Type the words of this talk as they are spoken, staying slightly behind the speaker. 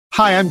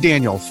Hi, I'm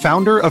Daniel,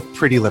 founder of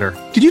Pretty Litter.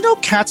 Did you know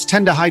cats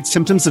tend to hide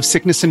symptoms of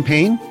sickness and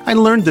pain? I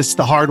learned this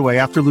the hard way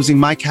after losing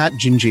my cat,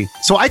 Gingy.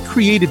 So I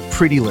created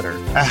Pretty Litter,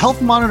 a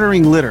health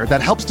monitoring litter that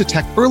helps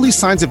detect early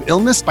signs of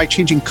illness by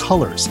changing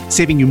colors,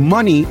 saving you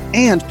money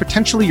and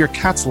potentially your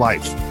cat's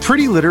life.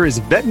 Pretty Litter is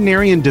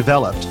veterinarian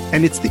developed,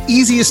 and it's the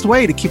easiest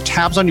way to keep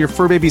tabs on your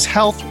fur baby's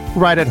health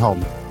right at home.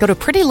 Go to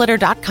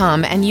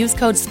prettylitter.com and use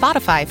code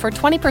SPOTIFY for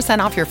 20%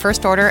 off your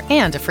first order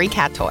and a free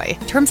cat toy.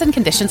 Terms and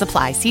conditions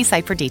apply. See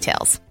site for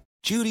details.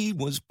 Judy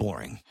was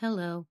boring.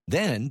 Hello.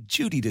 Then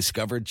Judy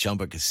discovered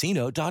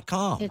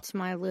ChumbaCasino.com. It's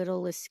my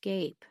little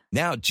escape.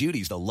 Now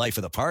Judy's the life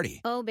of the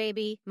party. Oh,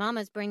 baby,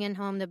 mama's bringing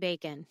home the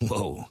bacon.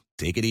 Whoa,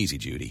 take it easy,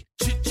 Judy.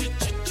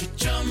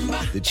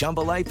 The Chumba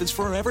life is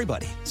for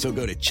everybody. So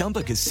go to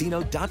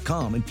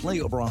ChumbaCasino.com and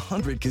play over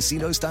 100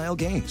 casino-style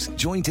games.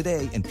 Join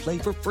today and play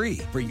for free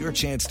for your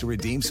chance to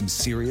redeem some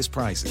serious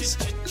prizes.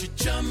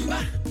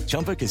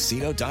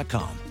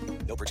 ChumbaCasino.com.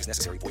 No purchase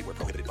necessary. Void where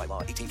prohibited by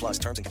law. 18+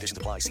 terms and conditions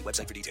apply. See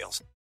website for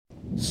details.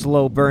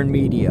 Slow Burn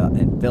Media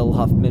and Bill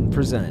Huffman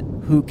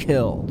present Who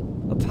Killed,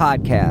 a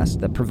podcast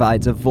that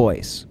provides a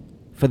voice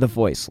for the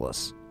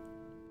voiceless.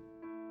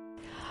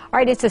 All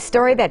right, it's a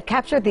story that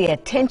captured the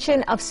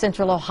attention of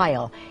Central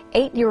Ohio.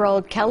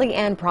 8-year-old Kelly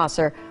Ann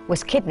Prosser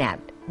was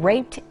kidnapped,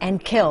 raped,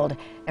 and killed.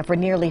 And for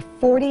nearly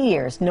 40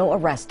 years, no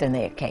arrest in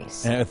the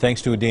case. And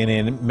thanks to a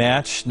DNA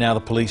match, now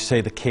the police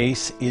say the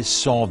case is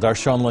solved. Our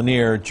Sean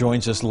Lanier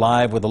joins us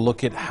live with a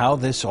look at how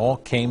this all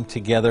came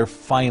together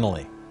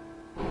finally.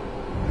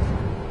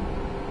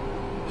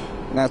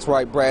 That's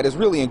right, Brad. It's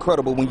really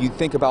incredible when you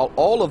think about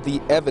all of the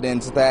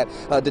evidence that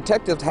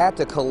detectives had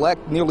to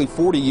collect nearly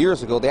 40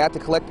 years ago. They had to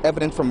collect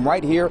evidence from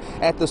right here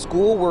at the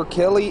school where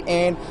Kelly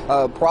Ann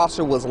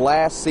Prosser was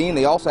last seen.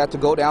 They also had to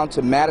go down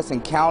to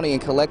Madison County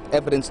and collect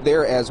evidence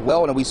there as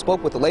well. And we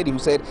spoke with a lady who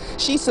said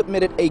she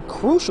submitted a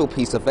crucial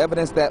piece of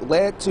evidence that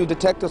led to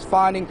detectives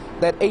finding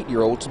that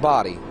 8-year-old's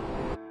body.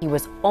 He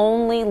was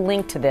only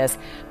linked to this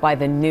by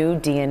the new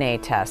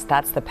DNA test.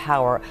 That's the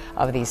power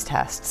of these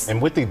tests.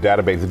 And with these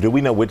databases, do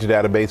we know which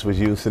database was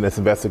used in this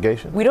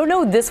investigation? We don't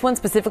know this one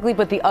specifically,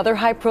 but the other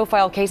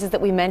high-profile cases that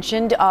we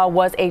mentioned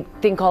was a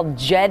thing called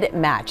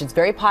GEDmatch. It's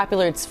very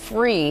popular. It's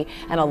free,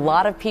 and a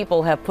lot of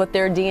people have put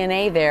their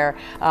DNA there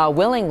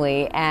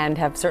willingly and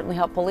have certainly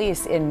helped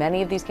police in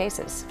many of these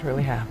cases.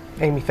 Really have.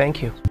 Amy,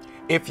 thank you.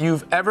 If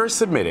you've ever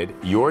submitted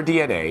your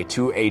DNA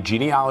to a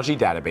genealogy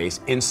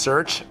database in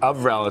search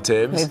of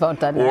relatives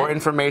or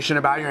information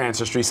about your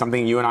ancestry,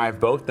 something you and I have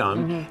both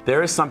done,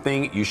 there is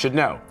something you should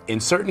know. In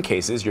certain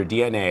cases, your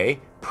DNA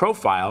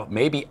profile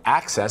may be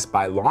accessed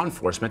by law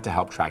enforcement to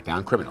help track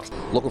down criminals.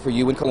 Looking for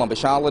you in Columbus,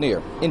 Sean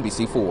Lanier,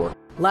 NBC4.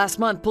 Last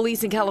month,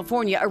 police in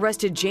California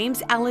arrested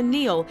James Allen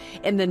Neal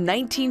in the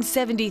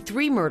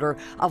 1973 murder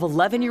of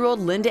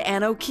 11-year-old Linda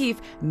Ann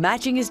O'Keefe,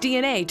 matching his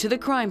DNA to the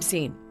crime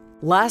scene.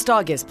 Last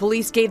August,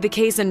 police gave the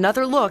case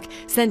another look,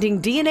 sending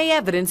DNA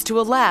evidence to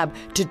a lab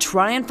to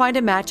try and find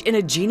a match in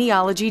a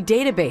genealogy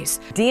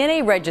database.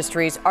 DNA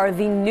registries are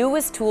the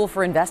newest tool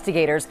for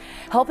investigators,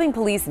 helping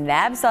police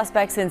nab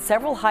suspects in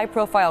several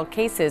high-profile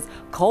cases,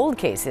 cold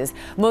cases,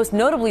 most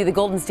notably the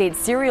Golden State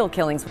serial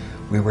killings.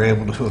 We were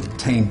able to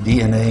obtain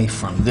DNA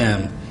from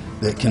them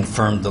that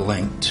confirmed the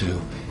link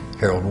to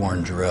Harold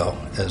Warren Jarrell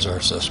as our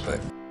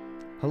suspect.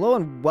 Hello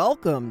and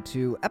welcome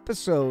to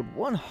episode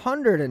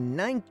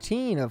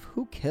 119 of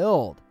Who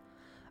Killed.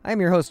 I'm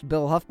your host,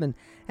 Bill Huffman,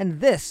 and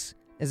this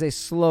is a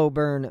Slow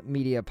Burn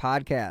Media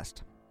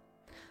podcast.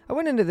 I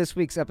went into this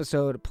week's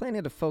episode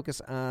planning to focus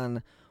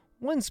on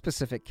one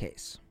specific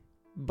case,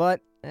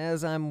 but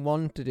as I'm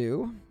one to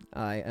do,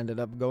 I ended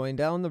up going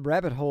down the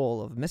rabbit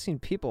hole of missing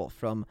people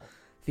from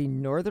the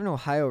northern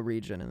Ohio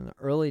region in the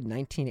early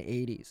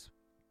 1980s.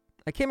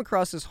 I came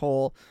across this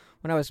hole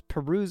when I was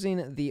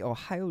perusing the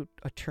Ohio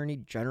Attorney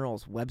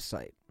General's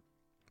website,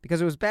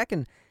 because it was back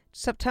in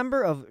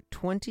September of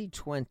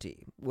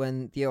 2020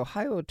 when the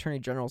Ohio Attorney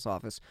General's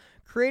office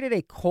created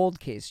a cold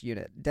case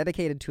unit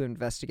dedicated to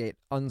investigate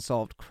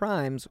unsolved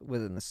crimes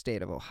within the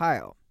state of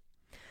Ohio.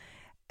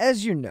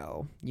 As you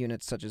know,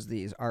 units such as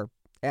these are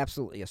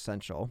absolutely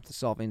essential to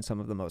solving some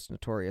of the most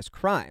notorious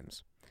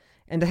crimes.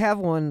 And to have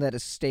one that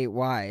is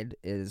statewide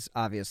is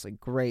obviously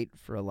great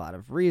for a lot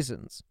of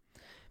reasons,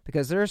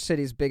 because there are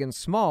cities big and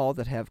small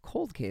that have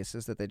cold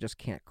cases that they just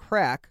can't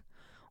crack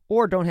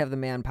or don't have the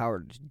manpower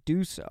to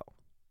do so.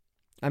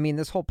 I mean,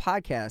 this whole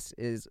podcast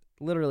is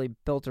literally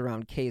built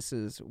around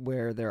cases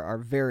where there are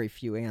very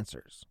few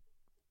answers.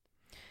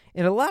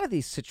 In a lot of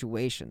these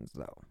situations,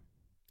 though,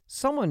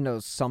 someone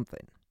knows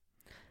something,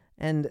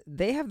 and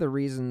they have the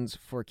reasons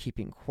for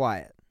keeping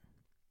quiet.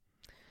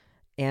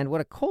 And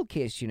what a cold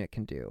case unit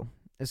can do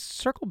is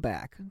circle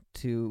back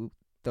to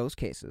those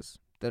cases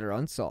that are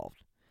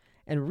unsolved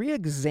and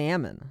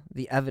re-examine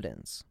the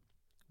evidence,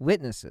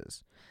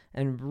 witnesses,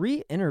 and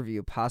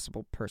re-interview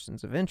possible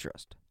persons of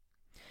interest.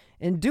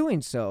 In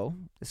doing so,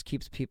 this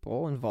keeps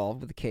people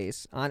involved with the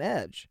case on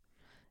edge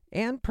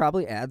and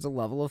probably adds a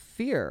level of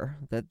fear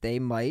that they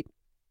might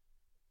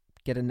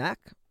get a knock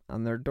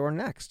on their door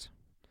next.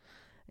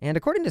 And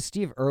according to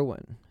Steve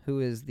Irwin, who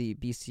is the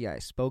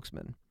BCI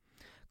spokesman,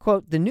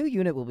 quote, the new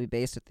unit will be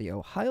based at the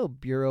Ohio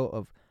Bureau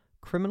of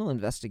Criminal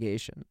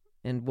Investigation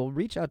and will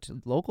reach out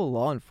to local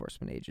law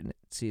enforcement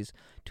agencies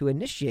to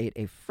initiate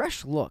a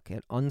fresh look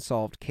at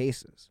unsolved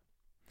cases.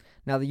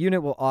 Now, the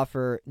unit will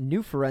offer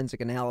new forensic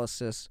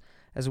analysis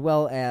as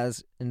well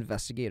as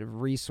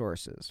investigative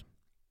resources.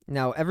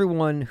 Now,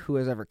 everyone who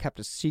has ever kept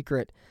a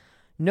secret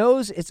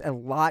knows it's a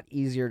lot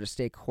easier to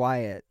stay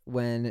quiet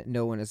when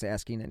no one is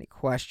asking any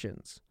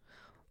questions.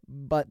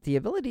 But the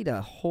ability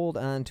to hold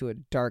on to a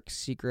dark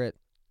secret,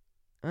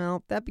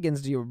 well, that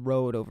begins to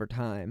erode over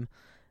time.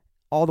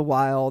 All the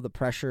while, the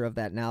pressure of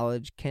that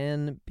knowledge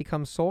can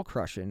become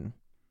soul-crushing.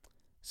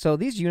 So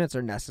these units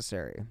are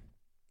necessary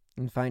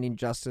in finding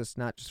justice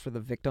not just for the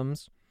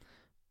victims,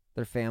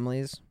 their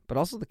families, but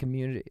also the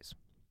communities.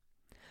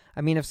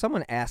 I mean, if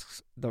someone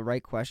asks the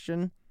right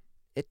question,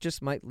 it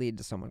just might lead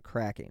to someone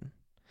cracking.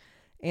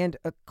 And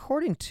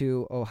according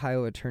to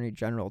Ohio Attorney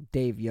General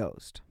Dave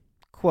Yost,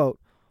 quote,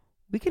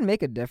 we can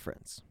make a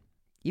difference,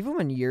 even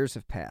when years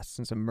have passed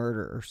since a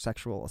murder or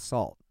sexual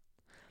assault.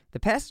 The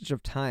passage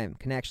of time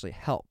can actually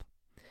help,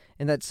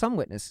 in that some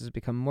witnesses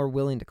become more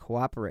willing to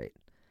cooperate,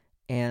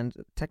 and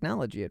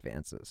technology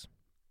advances.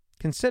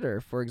 Consider,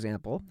 for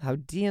example, how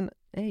DNA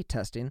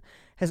testing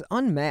has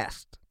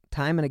unmasked,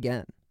 time and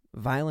again,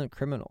 violent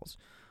criminals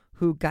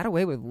who got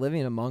away with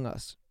living among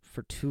us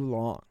for too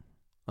long,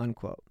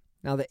 unquote.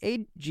 Now, the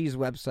AG's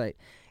website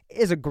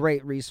is a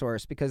great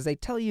resource because they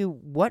tell you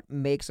what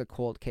makes a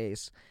cold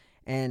case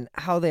and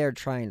how they are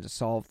trying to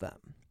solve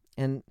them.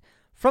 And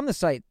from the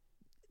site,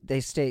 they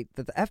state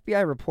that the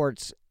FBI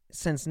reports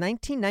since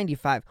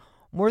 1995,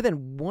 more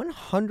than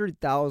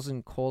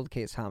 100,000 cold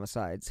case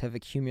homicides have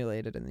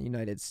accumulated in the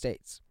United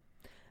States.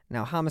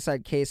 Now,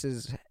 homicide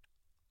cases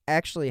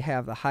actually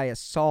have the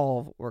highest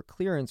solve or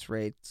clearance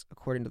rates,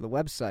 according to the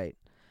website,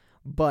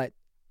 but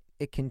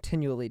it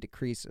continually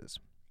decreases.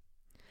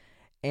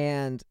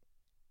 And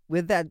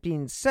with that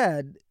being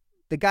said,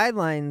 the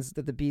guidelines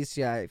that the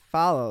BCI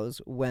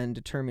follows when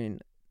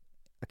determining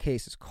a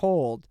case is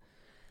cold,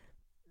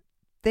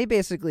 they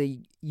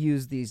basically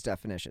use these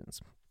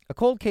definitions. A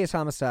cold case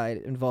homicide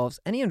involves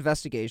any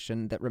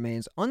investigation that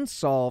remains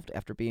unsolved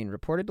after being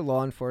reported to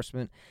law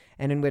enforcement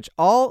and in which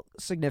all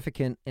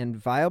significant and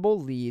viable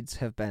leads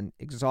have been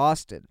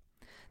exhausted.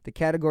 The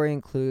category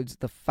includes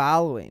the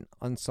following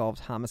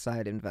unsolved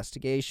homicide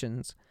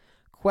investigations: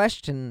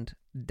 questioned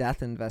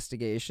death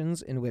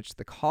investigations in which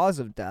the cause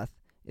of death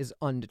is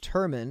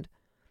undetermined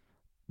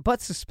but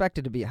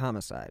suspected to be a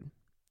homicide;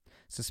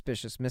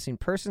 suspicious missing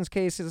persons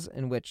cases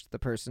in which the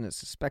person is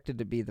suspected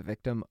to be the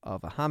victim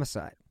of a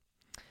homicide;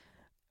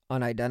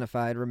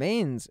 unidentified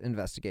remains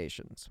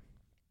investigations.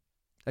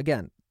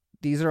 Again,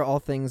 these are all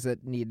things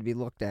that need to be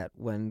looked at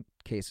when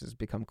cases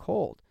become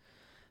cold.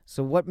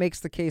 So what makes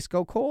the case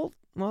go cold?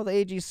 Well, the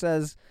AG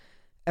says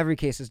every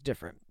case is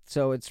different,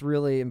 so it's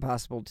really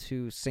impossible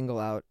to single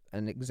out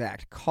an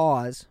exact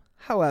cause.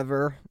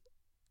 However,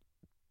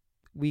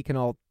 we can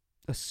all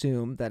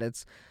assume that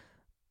it's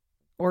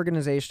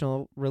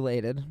organizational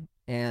related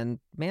and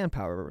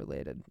manpower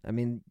related. I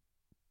mean,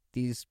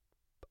 these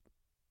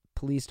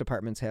police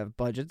departments have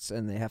budgets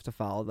and they have to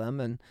follow them,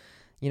 and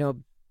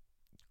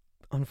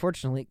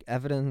unfortunately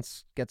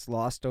evidence gets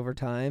lost over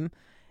time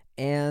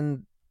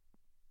and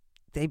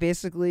they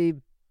basically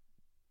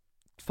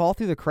fall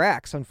through the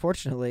cracks,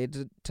 unfortunately,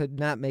 to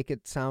not make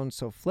it sound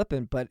so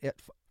flippant, but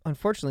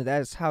unfortunately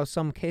that is how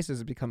some cases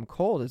have become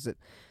cold, is that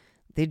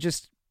they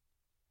just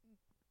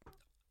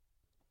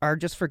are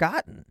just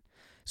forgotten.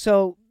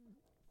 So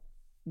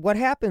what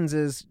happens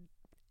is,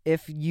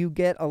 if you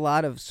get a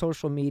lot of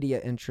social media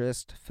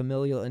interest,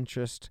 familial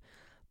interest,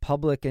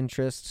 public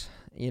interest,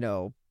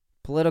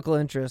 political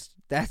interest,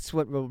 that's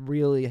what will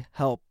really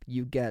help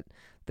you get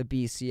the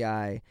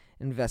BCI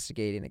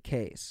investigating a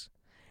case.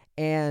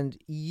 And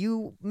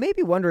you may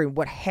be wondering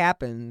what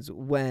happens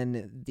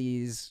when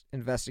these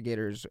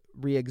investigators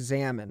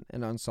re-examine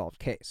an unsolved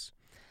case.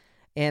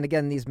 And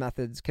again, these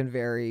methods can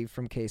vary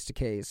from case to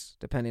case,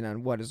 depending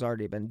on what has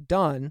already been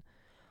done.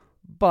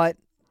 But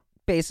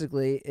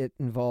basically, it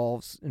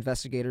involves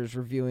investigators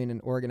reviewing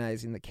and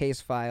organizing the case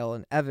file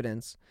and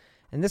evidence.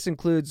 And this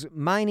includes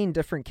mining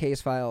different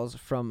case files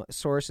from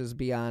sources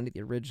beyond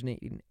the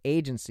originating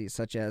agency,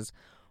 such as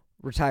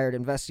retired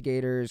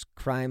investigators,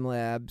 crime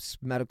labs,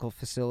 medical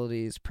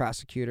facilities,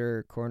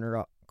 prosecutor,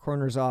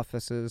 coroner's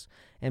offices,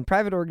 and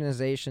private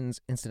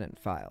organizations' incident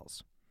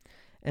files.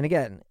 And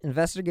again,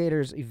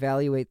 investigators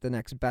evaluate the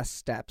next best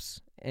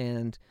steps,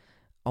 and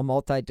a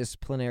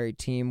multidisciplinary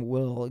team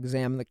will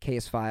examine the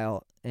case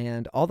file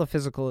and all the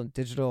physical and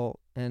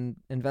digital and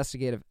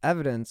investigative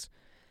evidence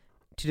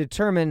to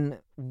determine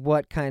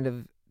what kind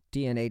of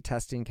DNA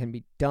testing can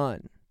be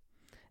done.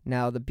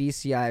 Now, the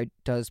BCI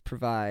does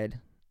provide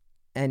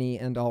any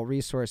and all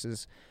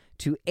resources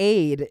to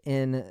aid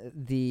in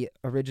the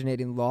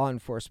originating law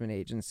enforcement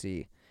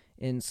agency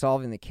in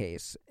solving the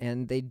case,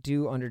 and they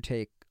do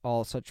undertake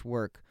all such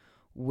work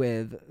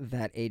with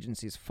that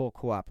agency's full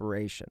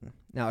cooperation.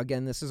 Now,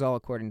 again, this is all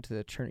according to the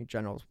Attorney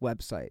General's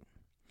website.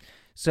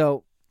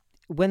 So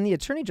when the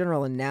Attorney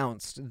General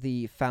announced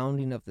the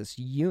founding of this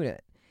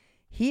unit,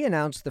 he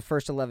announced the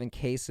first 11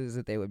 cases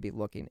that they would be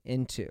looking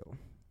into.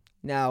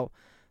 Now,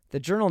 the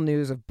Journal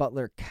News of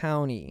Butler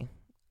County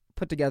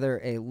put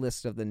together a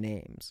list of the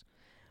names.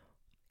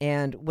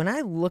 And when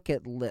I look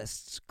at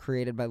lists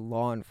created by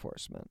law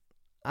enforcement,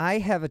 I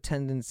have a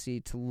tendency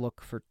to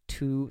look for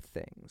two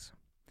things: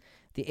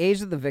 the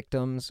age of the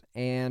victims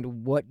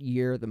and what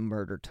year the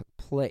murder took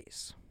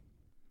place.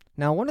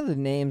 Now, one of the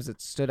names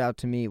that stood out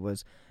to me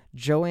was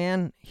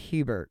Joanne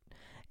Hebert,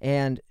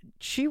 and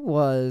she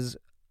was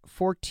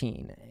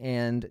 14,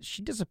 and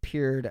she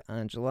disappeared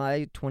on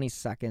July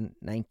 22nd,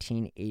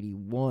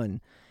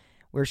 1981,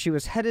 where she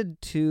was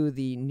headed to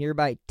the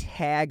nearby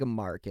Tag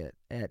Market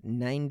at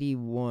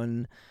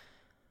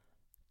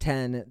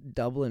 9110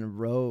 Dublin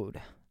Road.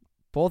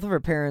 Both of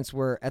her parents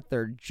were at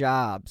their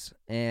jobs,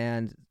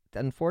 and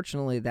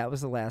unfortunately, that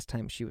was the last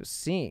time she was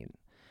seen.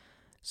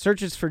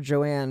 Searches for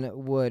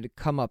Joanne would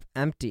come up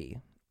empty,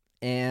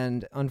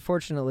 and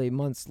unfortunately,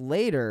 months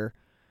later,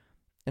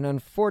 an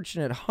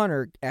unfortunate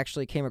hunter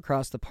actually came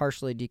across the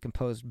partially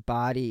decomposed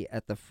body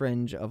at the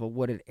fringe of a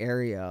wooded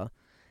area,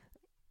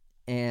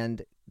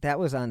 and that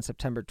was on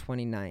September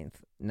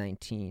 29th,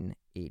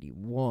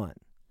 1981.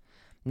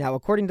 Now,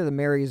 according to the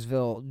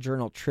Marysville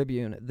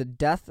Journal-Tribune, the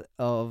death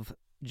of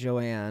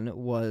Joanne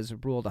was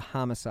ruled a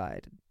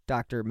homicide.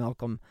 Dr.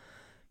 Malcolm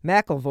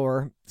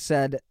McIlvore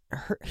said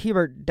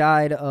Hebert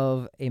died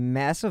of a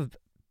massive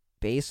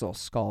basal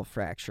skull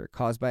fracture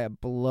caused by a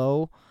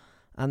blow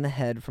on the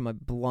head from a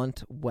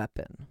blunt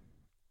weapon.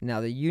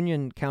 Now, the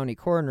Union County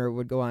coroner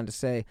would go on to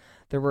say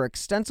there were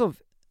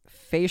extensive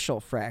facial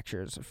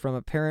fractures from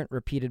apparent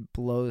repeated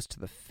blows to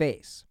the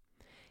face.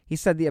 He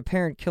said the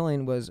apparent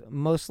killing was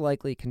most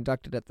likely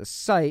conducted at the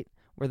site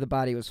where the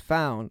body was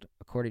found,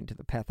 according to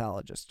the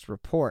pathologist's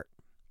report.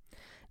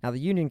 Now, the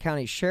Union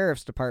County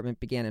Sheriff's Department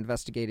began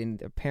investigating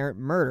the apparent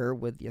murder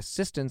with the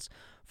assistance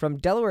from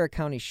Delaware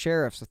County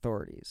Sheriff's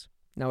authorities.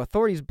 Now,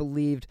 authorities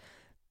believed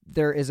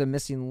there is a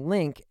missing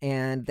link,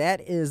 and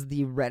that is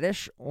the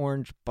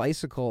reddish-orange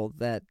bicycle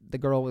that the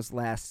girl was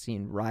last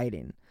seen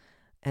riding,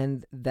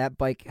 and that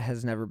bike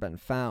has never been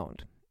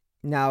found.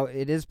 Now,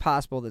 it is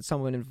possible that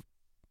someone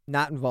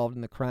not involved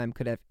in the crime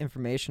could have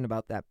information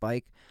about that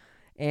bike,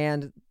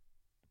 and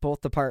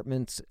both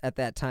departments at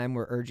that time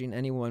were urging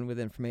anyone with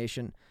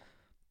information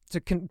to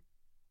come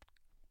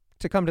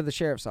to the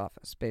sheriff's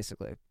office,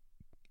 basically.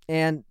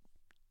 And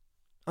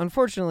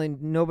unfortunately,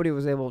 nobody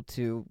was able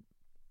to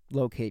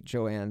locate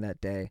Joanne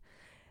that day.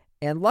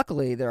 And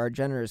luckily, there are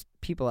generous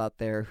people out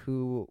there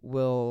who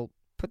will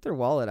put their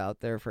wallet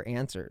out there for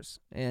answers.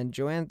 And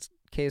Joanne's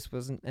case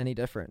wasn't any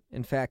different.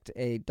 In fact,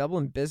 a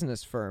Dublin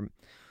business firm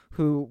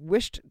who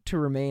wished to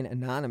remain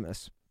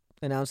anonymous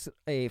announced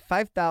a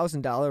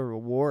 $5,000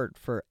 reward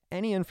for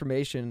any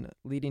information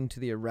leading to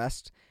the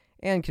arrest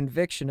and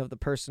conviction of the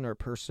person or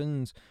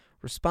persons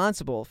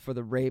responsible for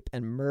the rape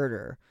and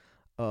murder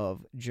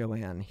of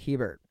Joanne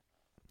Hebert.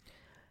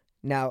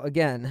 Now,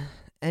 again,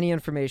 any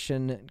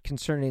information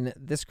concerning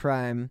this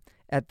crime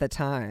at the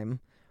time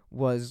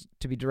was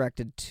to be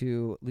directed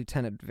to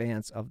Lieutenant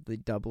Vance of the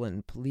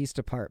Dublin Police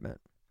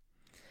Department.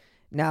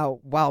 Now,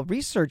 while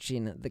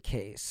researching the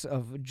case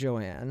of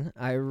Joanne,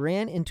 I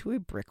ran into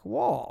a brick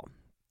wall.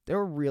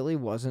 There really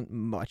wasn't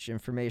much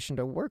information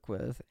to work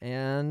with,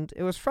 and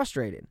it was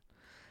frustrating.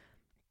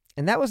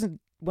 And that was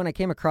when I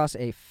came across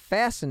a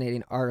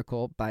fascinating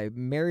article by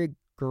Mary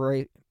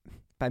Grace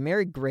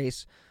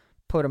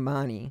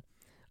Potamani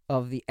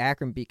of the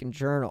Akron Beacon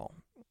Journal,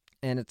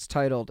 and it's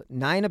titled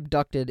 9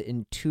 Abducted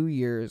in 2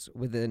 Years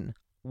Within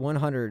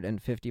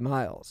 150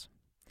 Miles.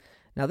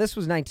 Now, this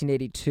was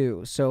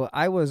 1982, so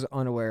I was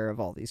unaware of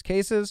all these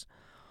cases,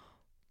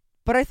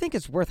 but I think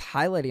it's worth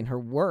highlighting her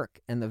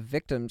work and the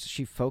victims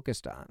she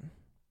focused on.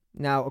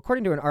 Now,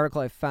 according to an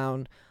article I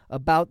found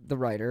about the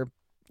writer,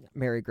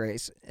 Mary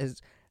Grace,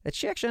 is that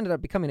she actually ended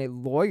up becoming a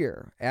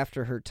lawyer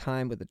after her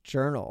time with the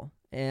Journal.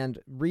 And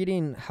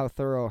reading how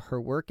thorough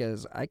her work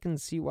is, I can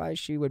see why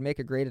she would make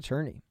a great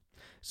attorney.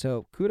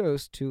 So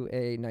kudos to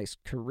a nice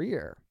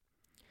career.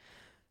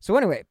 So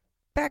anyway,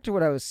 back to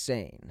what I was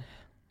saying.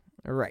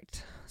 All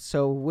right.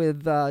 So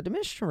with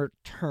diminishing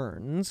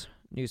returns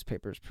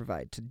newspapers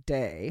provide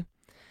today,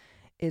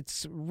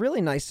 it's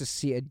really nice to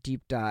see a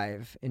deep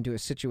dive into a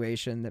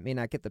situation that may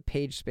not get the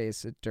page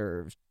space it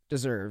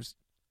deserves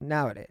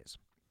nowadays.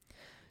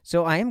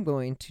 So I am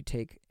going to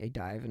take a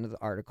dive into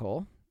the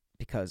article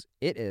because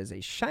it is a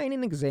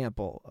shining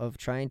example of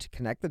trying to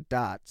connect the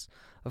dots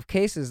of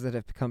cases that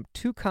have become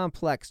too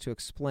complex to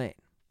explain.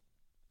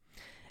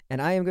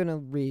 And I am going to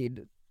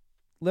read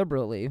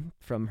liberally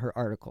from her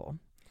article.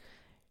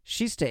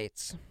 She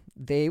states,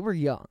 "They were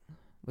young,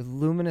 with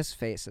luminous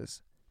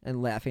faces and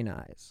laughing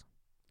eyes.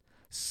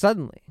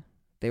 Suddenly,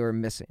 they were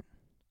missing.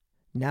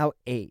 Now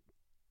 8,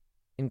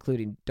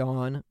 including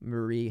Dawn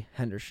Marie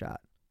Hendershot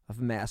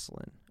of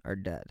Massillon, are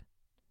dead.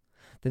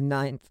 The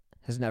 9th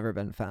has never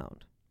been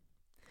found.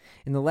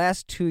 In the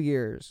last 2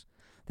 years,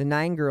 the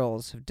 9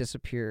 girls have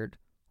disappeared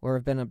or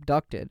have been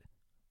abducted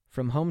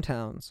from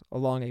hometowns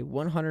along a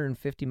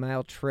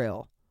 150-mile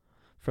trail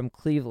from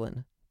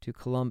Cleveland to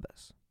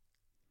Columbus.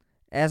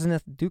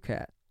 Asenath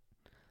Ducat,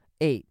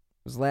 8,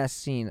 was last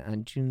seen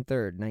on June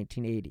 3rd,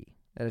 1980,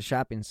 at a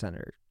shopping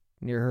center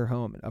near her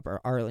home in Upper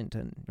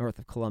Arlington, north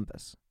of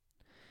Columbus.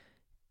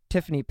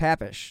 Tiffany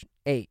Papish,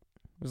 8,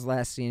 was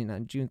last seen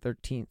on June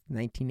 13th,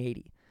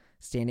 1980,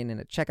 standing in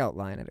a checkout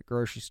line at a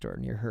grocery store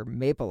near her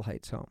Maple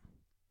Heights home.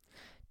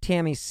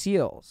 Tammy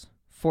Seals,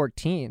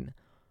 14,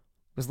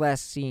 was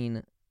last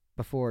seen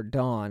before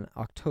dawn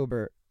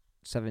October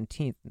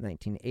 17th,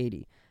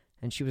 1980,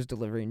 and she was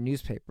delivering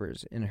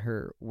newspapers in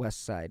her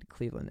West Side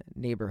Cleveland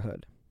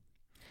neighborhood.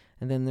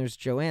 And then there's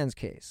Joanne's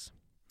case,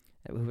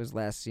 who was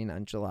last seen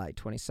on July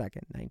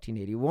 22nd,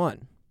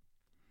 1981.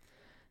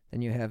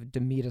 Then you have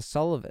Demita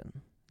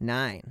Sullivan,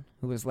 9,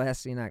 who was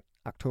last seen on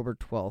October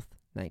 12th,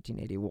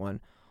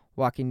 1981,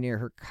 walking near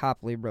her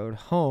Copley Road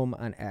home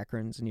on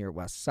Akron's near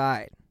West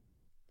Side.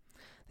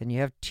 Then you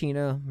have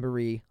Tina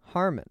Marie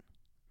Harmon,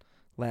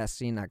 last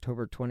seen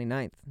October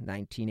 29th,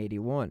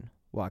 1981,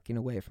 walking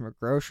away from a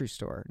grocery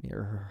store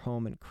near her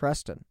home in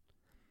Creston.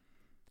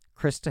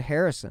 Krista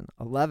Harrison,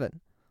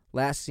 11,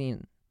 last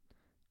seen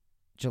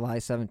July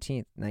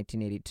 17th,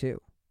 1982,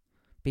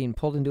 being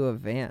pulled into a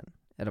van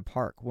at a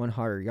park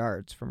 100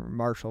 yards from her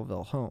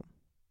Marshallville home.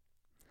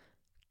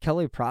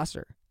 Kelly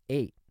Prosser,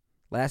 8,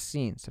 last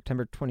seen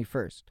September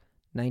 21st,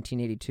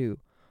 1982,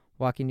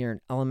 walking near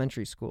an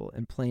elementary school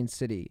in Plain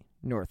City,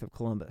 north of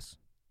Columbus.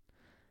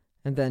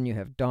 And then you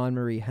have Dawn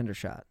Marie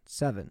Hendershot,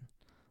 7,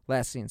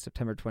 last seen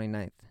September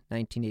 29th,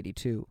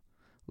 1982,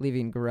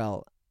 leaving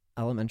Gorell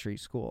Elementary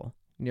School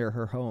near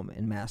her home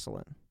in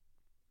Massillon.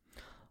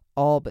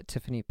 All but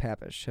Tiffany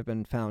Papish have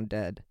been found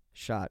dead,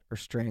 shot, or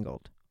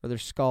strangled, or their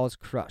skulls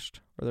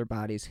crushed, or their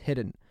bodies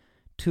hidden,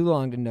 too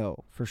long to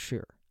know for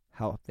sure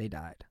how they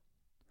died.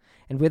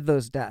 And with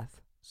those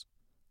deaths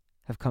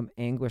have come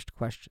anguished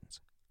questions.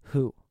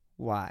 Who?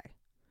 Why?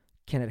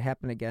 Can it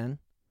happen again?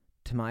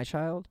 To my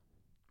child?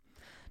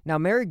 Now,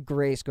 Mary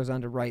Grace goes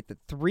on to write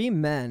that 3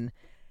 men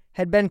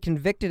had been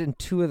convicted in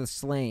 2 of the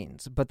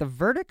slayings, but the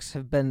verdicts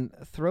have been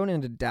thrown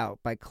into doubt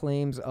by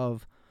claims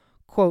of,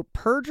 quote,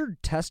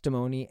 perjured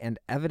testimony and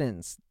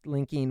evidence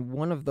linking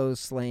one of those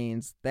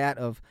slayings, that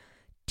of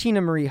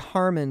Tina Marie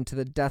Harmon, to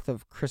the death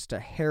of Krista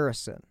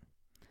Harrison.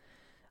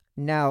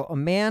 Now, a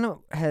man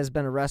has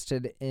been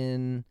arrested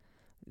in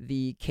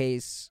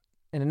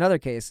another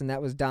case, and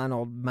that was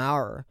Donald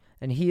Maurer,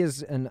 and he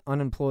is an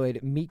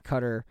unemployed meat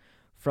cutter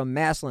from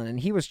Massillon, and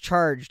he was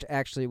charged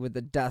actually with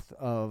the death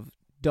of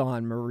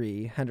Dawn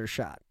Marie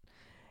Hendershot.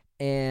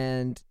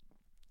 And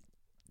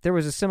there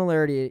was a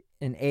similarity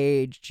in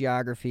age,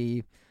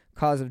 geography,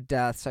 cause of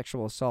death,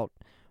 sexual assault.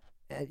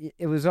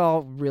 It was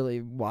all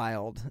really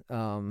wild.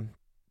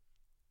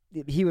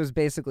 He was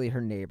basically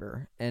her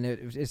neighbor, and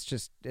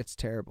it's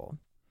terrible.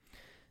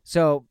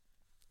 So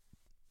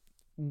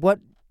what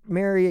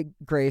Mary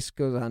Grace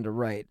goes on to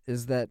write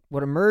is that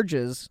what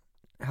emerges,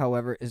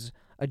 however, is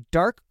a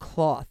dark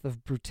cloth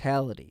of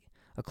brutality,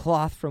 a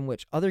cloth from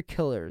which other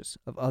killers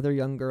of other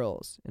young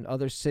girls in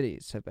other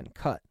cities have been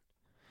cut.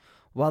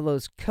 While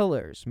those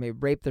killers may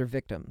rape their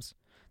victims,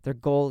 their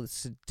goal is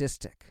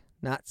sadistic,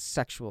 not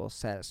sexual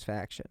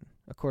satisfaction,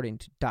 according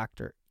to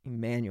Dr.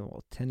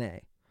 Emmanuel Tenay,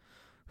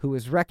 who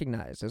is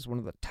recognized as one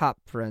of the top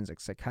forensic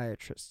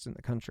psychiatrists in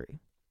the country.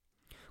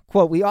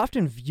 Quote, we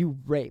often view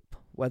rape,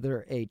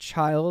 whether a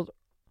child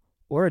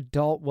or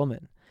adult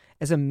woman,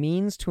 as a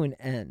means to an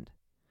end,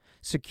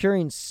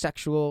 securing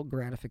sexual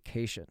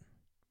gratification.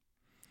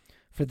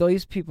 For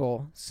those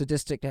people,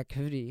 sadistic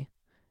activity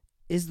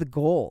is the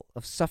goal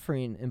of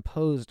suffering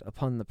imposed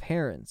upon the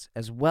parents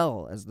as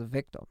well as the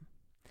victim.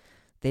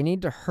 They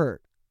need to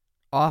hurt,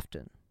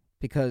 often,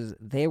 because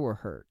they were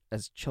hurt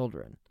as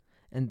children,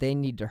 and they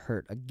need to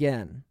hurt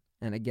again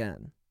and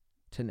again,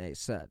 Tenay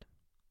said.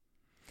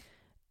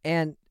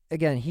 And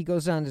again, he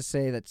goes on to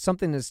say that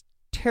something is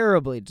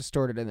terribly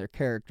distorted in their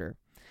character.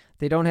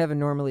 They don't have a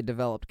normally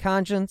developed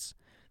conscience.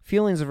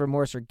 Feelings of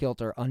remorse or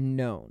guilt are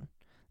unknown.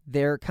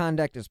 Their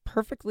conduct is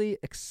perfectly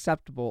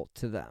acceptable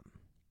to them.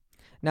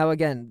 Now,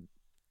 again,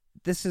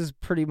 this is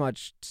pretty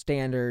much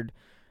standard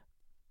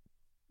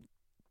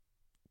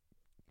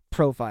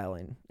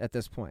profiling at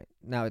this point.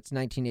 Now, it's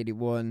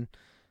 1981.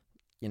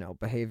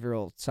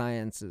 Behavioral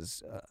science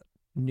is a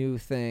new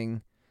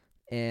thing.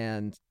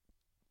 And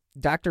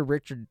Dr.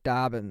 Richard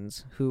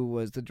Dobbins, who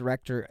was the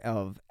director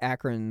of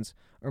Akron's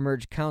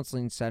Emerge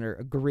Counseling Center,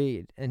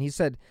 agreed. And he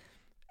said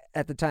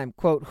at the time,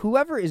 quote,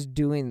 whoever is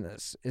doing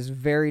this is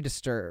very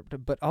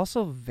disturbed, but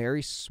also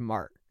very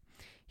smart.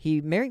 He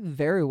may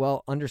very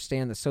well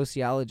understand the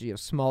sociology of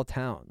small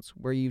towns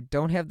where you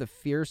don't have the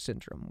fear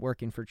syndrome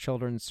working for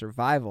children's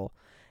survival,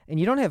 and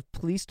you don't have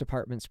police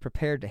departments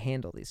prepared to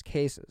handle these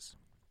cases.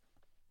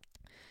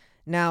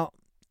 Now,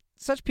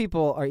 such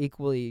people are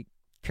equally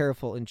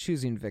careful in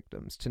choosing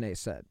victims, Tenay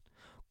said.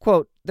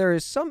 Quote, there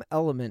is some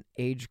element,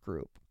 age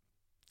group,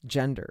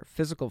 gender,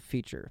 physical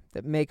feature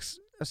that makes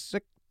a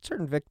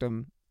certain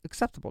victim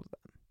acceptable to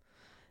them.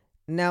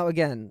 Now,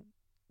 again,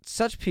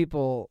 such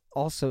people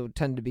also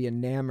tend to be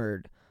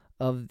enamored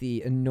of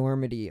the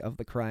enormity of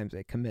the crimes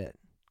they commit.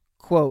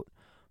 Quote,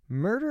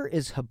 "Murder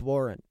is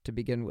abhorrent to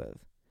begin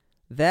with.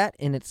 That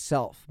in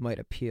itself might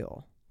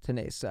appeal,"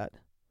 Tanay said.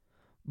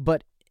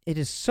 "But it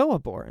is so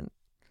abhorrent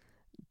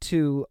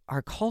to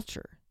our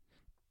culture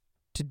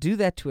to do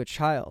that to a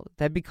child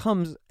that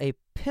becomes a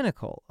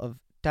pinnacle of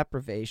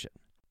deprivation."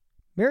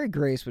 Mary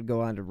Grace would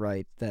go on to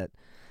write that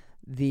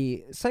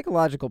the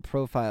psychological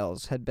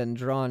profiles had been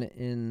drawn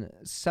in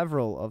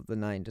several of the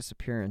 9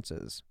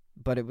 disappearances,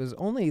 but it was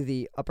only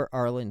the Upper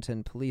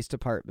Arlington Police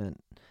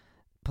Department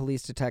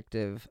police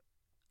detective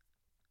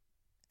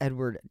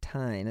Edward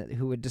Tyne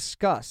who would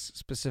discuss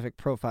specific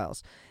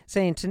profiles,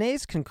 saying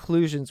Tanay's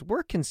conclusions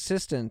were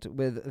consistent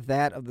with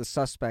that of the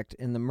suspect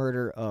in the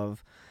murder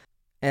of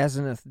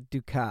Asenath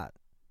Ducat.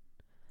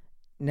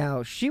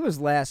 Now, she was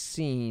last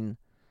seen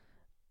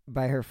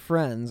by her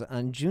friends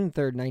on June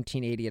 3rd,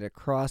 1980 at a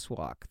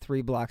crosswalk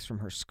 3 blocks from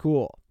her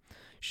school.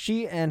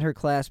 She and her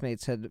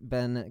classmates had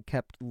been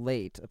kept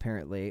late,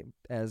 apparently,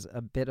 as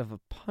a bit of a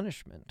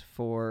punishment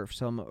for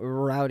some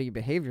rowdy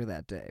behavior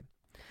that day.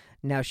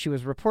 Now, she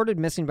was reported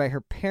missing by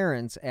her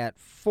parents at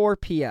 4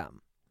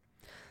 p.m.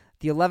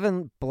 The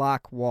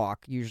 11-block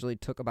walk usually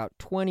took about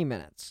 20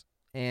 minutes,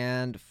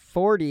 and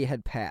 40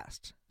 had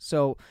passed.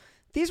 So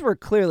these were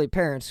clearly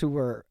parents who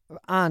were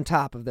on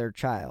top of their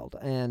child,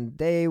 and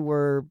they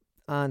were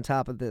on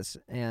top of this.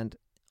 And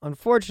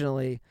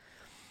unfortunately,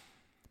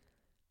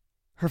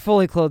 her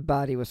fully clothed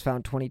body was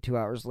found 22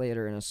 hours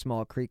later in a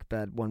small creek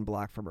bed 1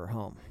 block from her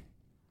home.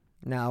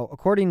 Now,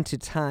 according to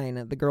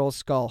Tyne, the girl's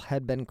skull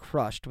had been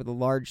crushed with a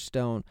large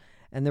stone,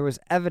 and there was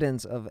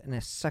evidence of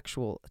a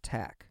sexual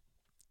attack.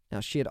 Now,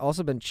 she had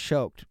also been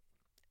choked,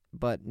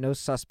 but no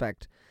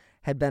suspect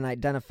had been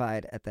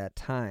identified at that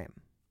time.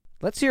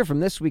 Let's hear from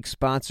this week's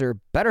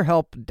sponsor,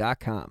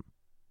 BetterHelp.com.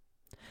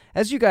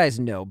 As you guys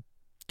know,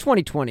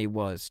 2020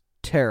 was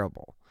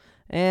terrible,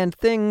 and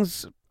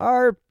things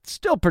are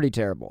still pretty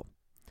terrible.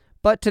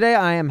 But today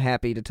I am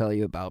happy to tell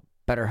you about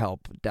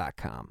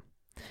BetterHelp.com.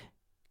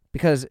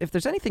 Because if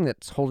there's anything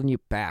that's holding you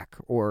back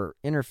or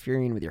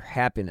interfering with your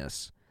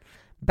happiness,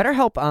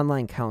 BetterHelp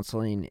Online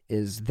Counseling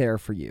is there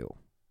for you.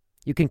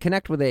 You can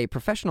connect with a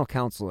professional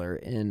counselor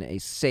in a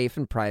safe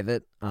and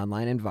private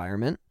online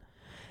environment.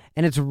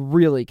 And it's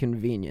really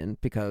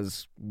convenient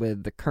because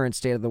with the current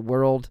state of the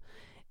world,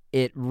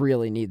 it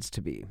really needs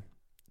to be.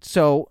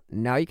 So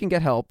now you can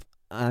get help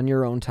on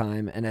your own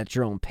time and at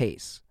your own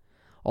pace.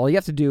 All you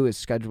have to do is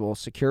schedule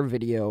secure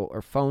video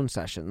or phone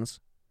sessions,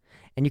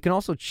 and you can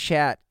also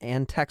chat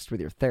and text with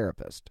your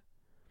therapist.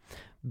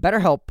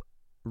 BetterHelp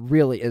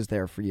really is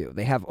there for you.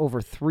 They have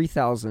over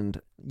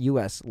 3,000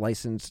 U.S.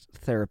 licensed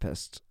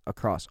therapists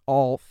across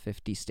all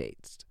 50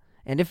 states.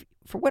 And if,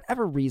 for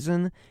whatever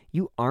reason,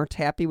 you aren't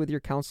happy with your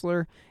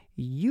counselor,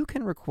 you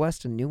can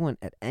request a new one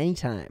at any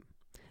time.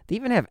 They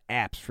even have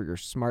apps for your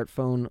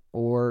smartphone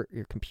or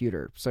your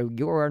computer, so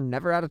you are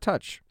never out of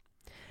touch.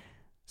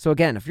 So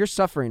again, if you're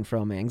suffering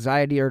from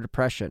anxiety or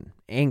depression,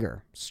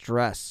 anger,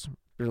 stress,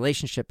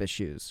 relationship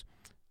issues,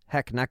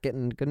 heck, not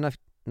getting good enough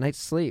night's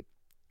sleep,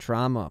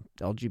 trauma,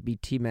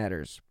 LGBT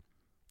matters,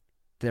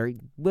 they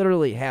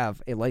literally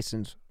have a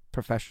licensed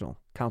professional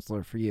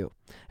counselor for you.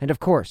 And of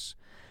course,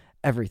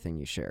 everything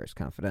you share is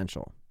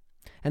confidential.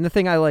 And the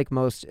thing I like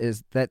most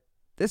is that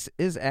this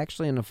is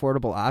actually an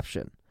affordable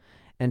option.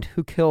 And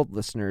Who Killed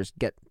listeners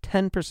get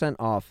 10%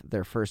 off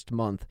their first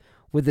month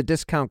with the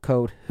discount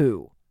code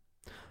WHO.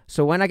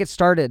 So when I get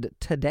started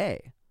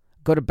today,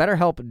 go to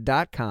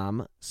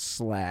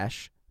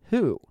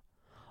BetterHelp.com/WHO.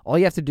 All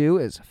you have to do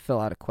is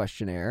fill out a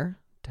questionnaire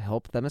to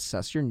help them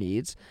assess your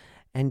needs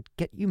and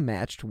get you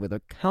matched with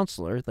a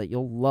counselor that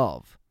you'll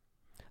love.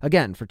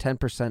 Again, for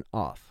 10%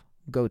 off,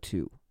 go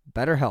to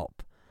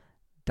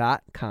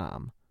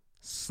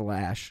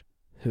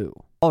BetterHelp.com/WHO.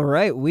 All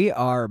right, we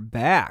are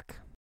back.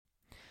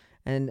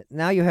 And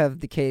now you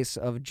have the case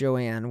of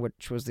Joanne,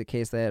 which was the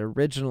case that I had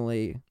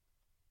originally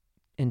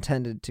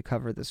intended to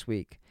cover this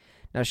week.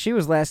 Now, she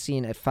was last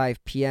seen at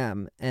 5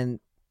 p.m.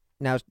 And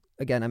now,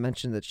 again, I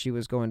mentioned that she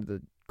was going to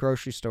the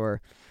grocery store,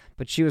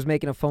 but she was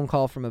making a phone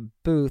call from a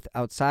booth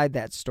outside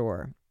that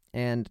store.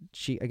 And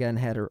she, again,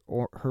 had her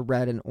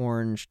red and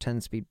orange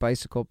 10-speed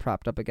bicycle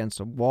propped up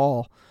against a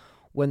wall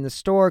when the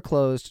store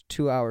closed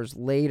 2 hours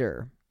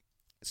later.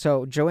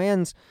 So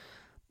Joanne's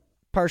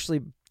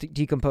partially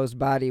decomposed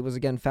body was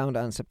again found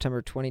on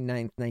September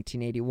 29th,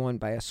 1981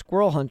 by a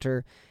squirrel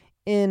hunter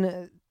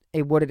in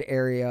a wooded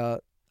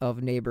area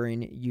of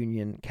neighboring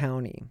Union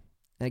County.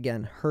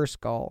 Again, her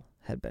skull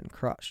had been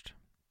crushed.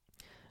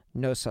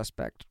 No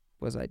suspect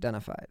was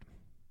identified.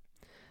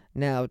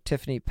 Now,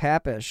 Tiffany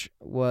Papish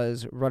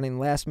was running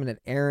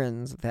last-minute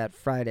errands that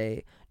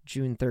Friday,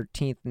 June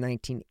 13th,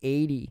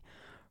 1980,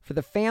 for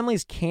the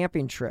family's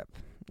camping trip.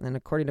 And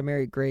according to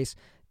Mary Grace,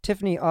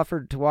 Tiffany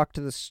offered to walk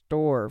to the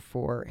store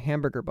for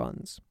hamburger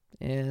buns.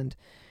 And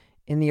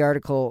in the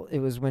article, it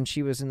was when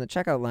she was in the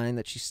checkout line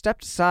that she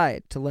stepped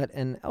aside to let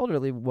an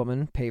elderly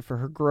woman pay for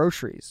her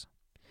groceries.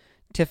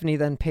 Tiffany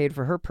then paid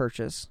for her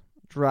purchase,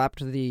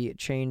 dropped the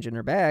change in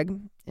her bag,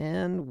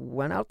 and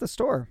went out the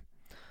store.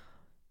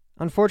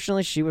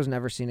 Unfortunately, she was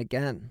never seen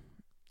again.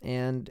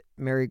 And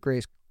Mary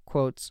Grace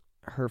quotes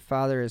her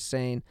father as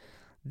saying,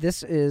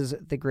 "This is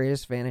the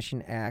greatest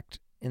vanishing act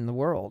in the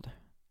world.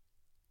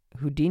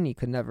 Houdini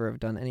could never have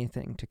done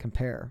anything to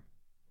compare."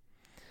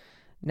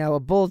 Now, a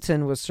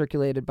bulletin was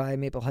circulated by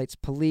Maple Heights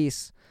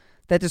police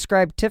that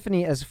described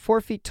Tiffany as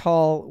 4 feet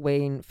tall,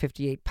 weighing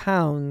 58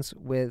 pounds,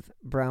 with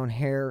brown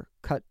hair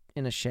cut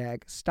in a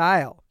shag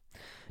style.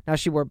 Now,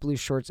 she wore blue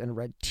shorts and a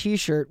red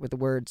t-shirt with the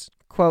words,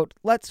 quote,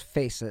 "Let's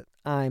face it,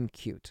 I'm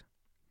cute."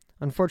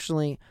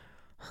 Unfortunately,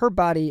 her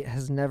body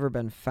has never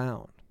been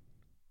found.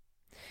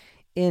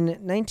 In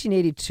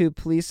 1982,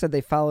 police said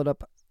they followed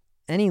up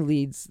any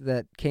leads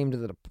that came to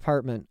the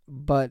department,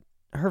 but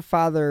her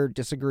father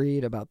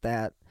disagreed about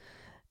that,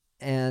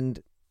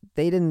 and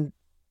they didn't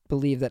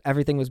believe that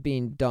everything was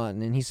being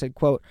done. And he said,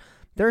 quote,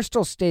 "There are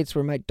still states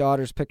where my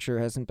daughter's picture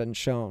hasn't been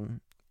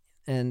shown."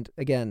 And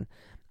again,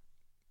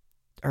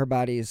 her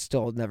body has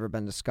still never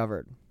been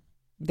discovered.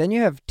 Then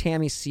you have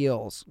Tammy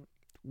Seals,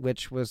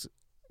 which was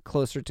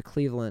closer to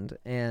Cleveland,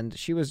 and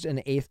she was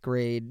an 8th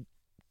grade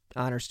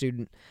honor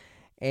student,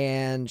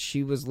 and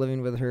she was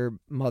living with her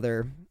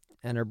mother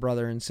and her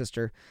brother and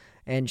sister,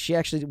 and she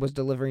actually was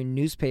delivering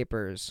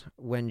newspapers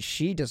when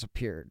she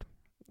disappeared.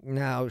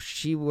 Now,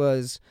 she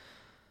was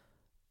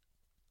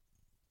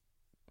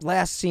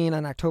last seen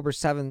on October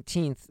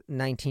 17th,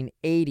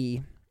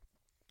 1980,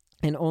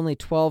 and only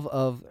 12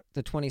 of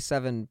the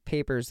 27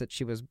 papers that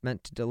she was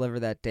meant to deliver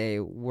that day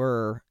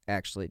were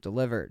actually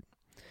delivered.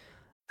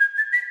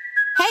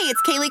 Hey,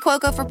 it's Kaylee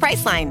Cuoco for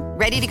Priceline.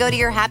 Ready to go to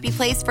your happy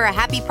place for a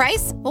happy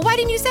price? Well, why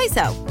didn't you say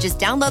so? Just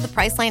download the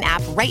Priceline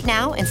app right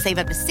now and save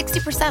up to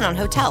 60% on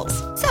hotels.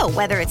 So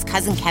whether it's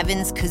Cousin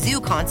Kevin's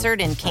Kazoo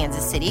Concert in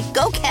Kansas City,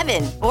 go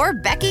Kevin, or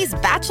Becky's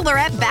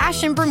Bachelorette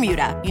Bash in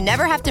Bermuda, you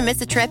never have to miss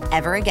a trip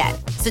ever again.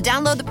 So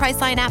download the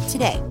Priceline app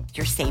today.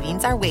 Your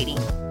savings are waiting.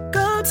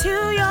 Go to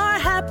your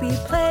happy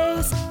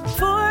place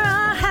for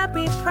a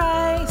happy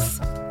price.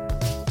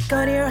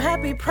 Go to your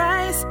happy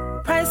price,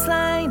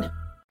 Priceline.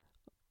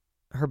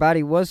 Her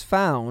body was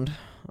found,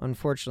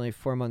 unfortunately,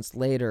 4 months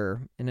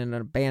later in an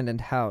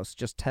abandoned house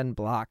just 10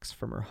 blocks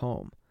from her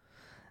home.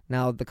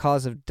 Now, the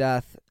cause of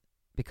death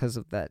because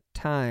of that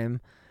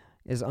time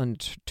is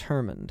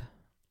undetermined.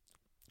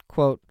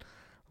 Quote,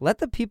 "Let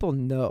the people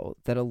know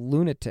that a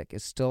lunatic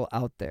is still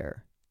out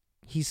there.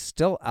 He's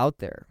still out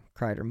there,"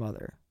 cried her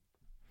mother.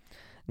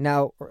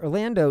 Now,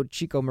 Orlando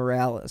Chico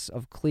Morales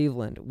of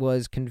Cleveland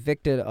was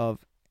convicted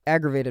of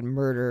aggravated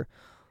murder,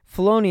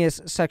 felonious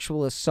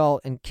sexual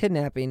assault, and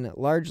kidnapping,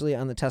 largely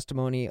on the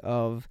testimony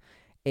of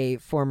a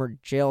former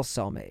jail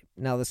cellmate.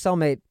 Now, the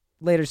cellmate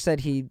later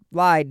said he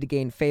lied to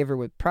gain favor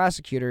with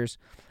prosecutors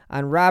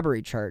on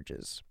robbery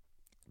charges,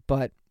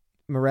 but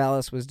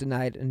Morales was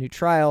denied a new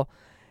trial.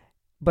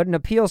 But an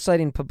appeal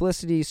citing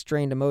publicity,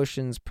 strained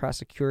emotions,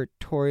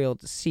 prosecutorial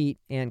deceit,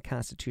 and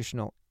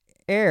constitutional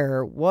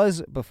error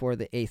was before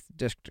the 8th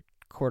District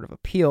Court of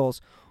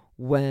Appeals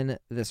when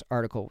this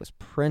article was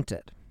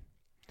printed.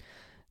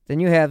 Then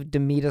you have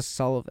Demita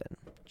Sullivan.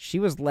 She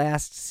was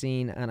last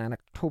seen on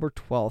October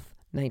 12th,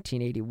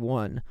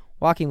 1981,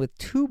 walking with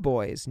 2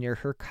 boys near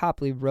her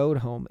Copley Road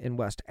home in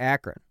West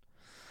Akron.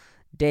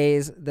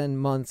 Days, then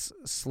months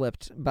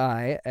slipped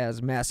by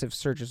as massive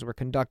searches were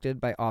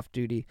conducted by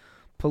off-duty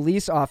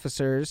police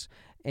officers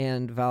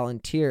and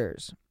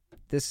volunteers.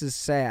 This is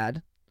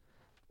sad.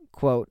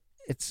 Quote,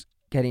 "It's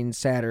getting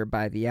sadder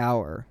by the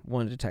hour,"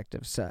 one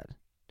detective said.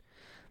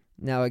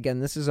 Now, again,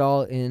 this is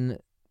all in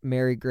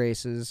Mary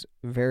Grace's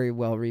very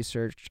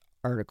well-researched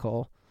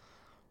article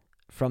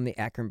from the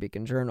Akron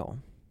Beacon Journal.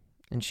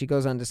 And she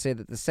goes on to say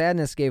that the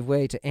sadness gave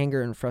way to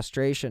anger and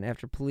frustration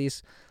after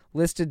police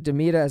listed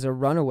Demita as a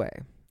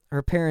runaway.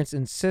 Her parents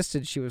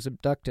insisted she was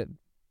abducted.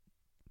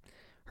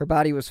 Her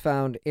body was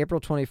found April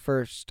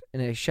 21st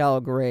in a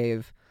shallow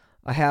grave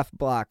a half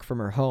block from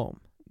her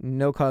home.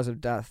 No cause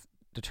of death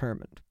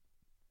determined.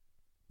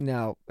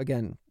 Now,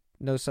 again,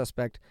 no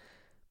suspect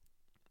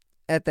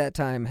at that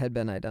time had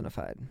been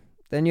identified.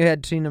 Then you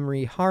had Tina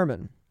Marie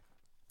Harmon,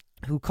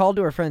 who called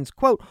to her friends,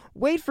 quote,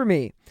 "Wait for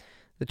me."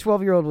 The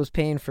 12-year-old was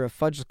paying for a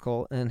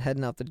fudgesicle and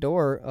heading out the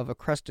door of a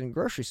Creston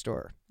grocery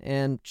store,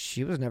 and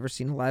she was never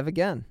seen alive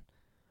again.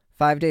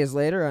 5 days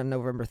later, on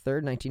November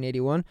 3rd,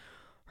 1981,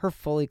 her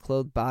fully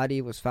clothed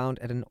body was found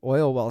at an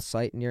oil well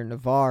site near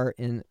Navarre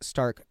in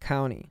Stark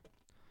County.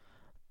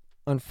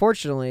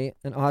 Unfortunately,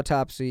 an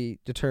autopsy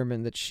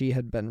determined that she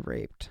had been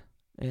raped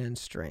and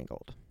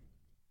strangled.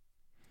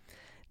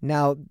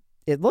 Now,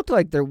 it looked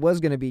like there was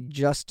going to be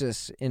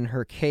justice in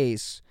her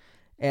case,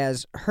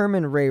 as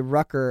Herman Ray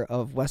Rucker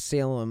of West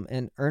Salem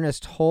and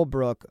Ernest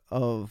Holbrook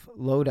of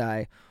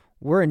Lodi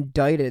were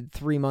indicted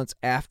 3 months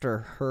after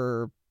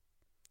her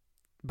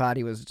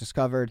body was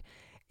discovered,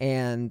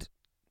 and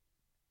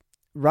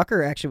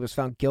Rucker actually was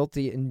found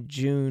guilty in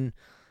June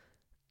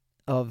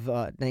of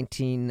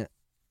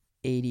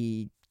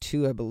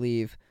 1982, I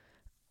believe,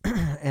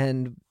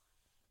 and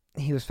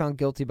he was found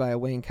guilty by a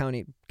Wayne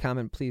County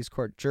Common Pleas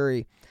Court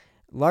jury,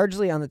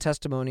 largely on the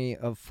testimony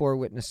of 4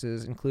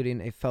 witnesses, including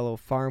a fellow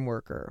farm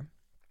worker.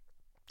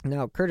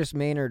 Now, Curtis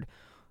Maynard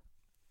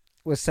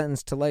was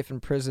sentenced to life in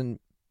prison,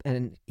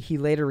 and he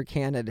later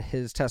recanted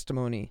his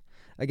testimony.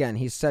 Again,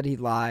 he said he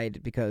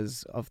lied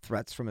because of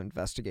threats from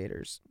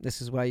investigators.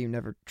 This is why you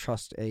never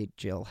trust a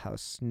jailhouse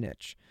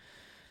snitch.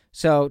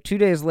 So 2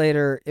 days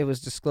later, it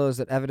was disclosed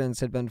that evidence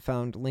had been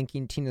found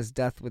linking Tina's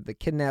death with the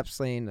kidnap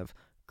slaying of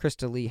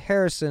Krista Lee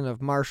Harrison of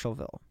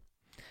Marshallville.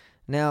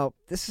 Now,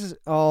 this is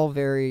all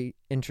very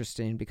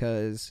interesting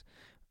because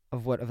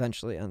of what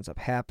eventually ends up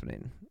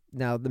happening.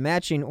 Now, the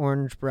matching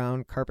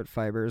orange-brown carpet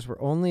fibers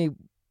were only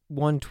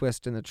one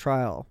twist in the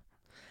trial.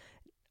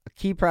 A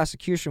key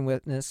prosecution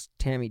witness,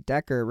 Tammy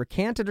Decker,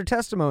 recanted her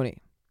testimony.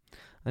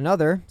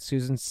 Another,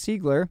 Susan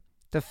Siegler,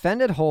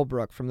 defended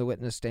Holbrook from the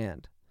witness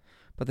stand,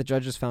 but the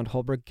judges found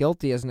Holbrook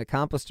guilty as an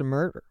accomplice to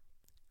murder,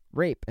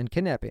 rape, and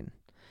kidnapping.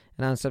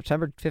 And on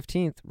September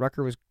 15th,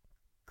 Rucker was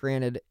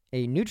granted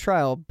a new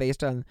trial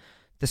based on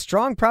the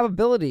strong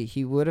probability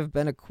he would have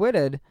been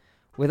acquitted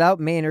without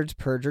Maynard's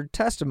perjured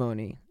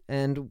testimony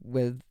and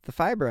with the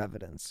fiber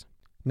evidence.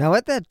 Now,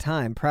 at that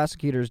time,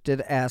 prosecutors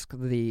did ask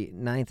the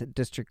 9th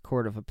District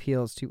Court of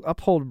Appeals to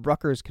uphold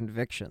Rucker's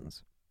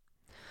convictions.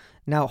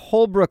 Now,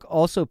 Holbrook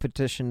also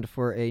petitioned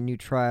for a new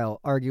trial,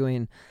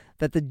 arguing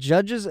that the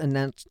judge's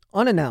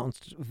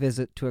unannounced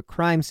visit to a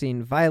crime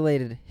scene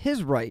violated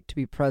his right to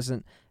be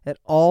present at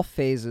all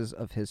phases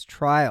of his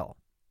trial.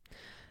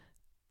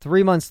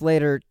 3 months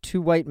later,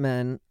 two white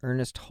men,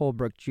 Ernest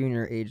Holbrook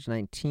Jr., age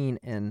 19,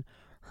 and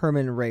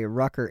Herman Ray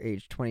Rucker,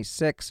 age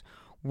 26,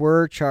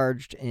 were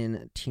charged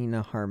in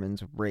Tina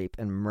Harmon's rape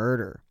and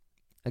murder.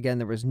 Again,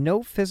 there was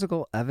no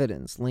physical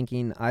evidence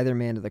linking either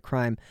man to the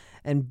crime,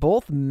 and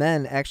both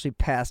men actually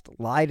passed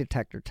lie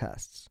detector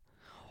tests.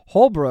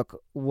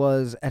 Holbrook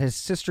was at his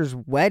sister's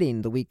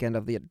wedding the weekend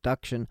of the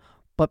abduction,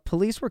 but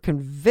police were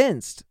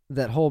convinced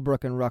that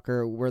Holbrook and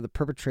Rucker were the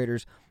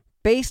perpetrators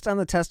based on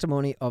the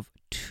testimony of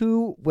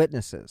two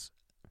witnesses.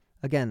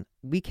 Again,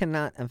 we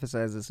cannot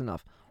emphasize this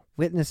enough.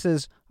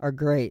 Witnesses are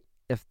great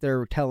if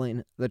they're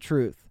telling the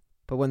truth.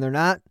 But when they're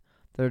not,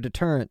 they're a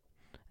deterrent,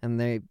 and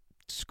they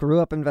screw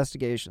up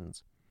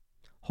investigations.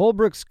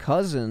 Holbrook's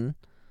cousin,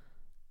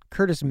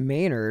 Curtis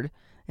Maynard,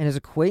 and his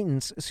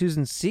acquaintance,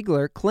 Susan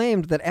Siegler,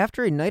 claimed that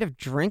after a night of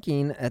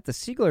drinking at the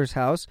Siegler's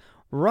house,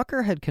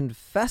 Rucker had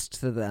confessed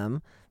to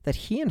them that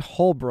he and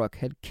Holbrook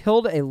had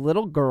killed a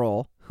little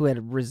girl who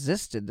had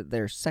resisted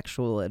their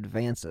sexual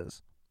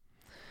advances.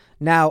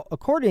 Now,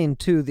 according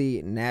to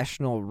the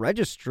National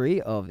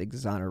Registry of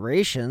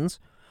Exonerations,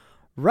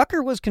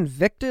 Rucker was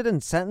convicted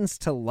and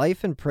sentenced to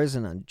life in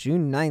prison on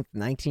June 9,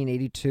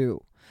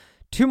 1982.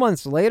 2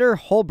 months later,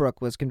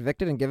 Holbrook was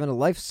convicted and given a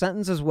life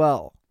sentence as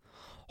well.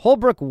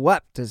 Holbrook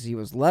wept as he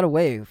was led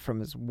away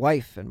from his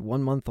wife and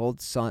 1-month-old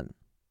son.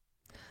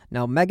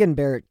 Now, Megan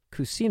Barrett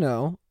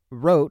Cusino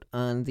wrote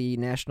on the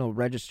National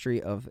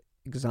Registry of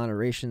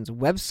Exonerations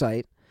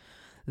website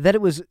that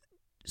it was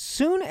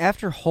soon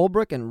after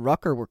Holbrook and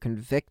Rucker were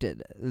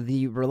convicted,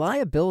 the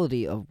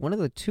reliability of one of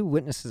the two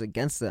witnesses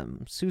against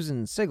them,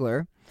 Susan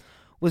Siegler,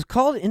 was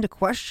called into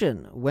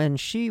question when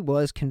she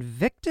was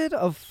convicted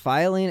of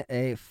filing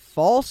a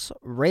false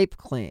rape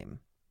claim.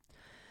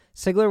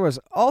 Siegler was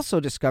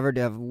also discovered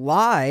to have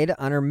lied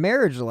on her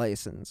marriage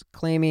license,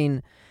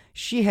 claiming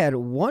she had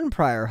one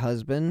prior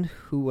husband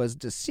who was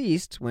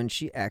deceased when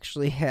she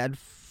actually had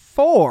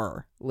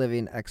 4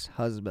 living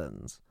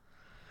ex-husbands.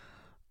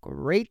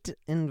 Great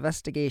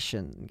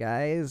investigation,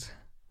 guys.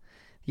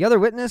 The other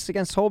witness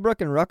against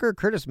Holbrook and Rucker,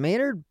 Curtis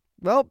Maynard,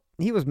 well,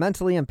 he was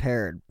mentally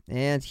impaired,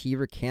 and he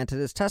recanted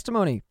his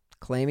testimony,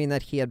 claiming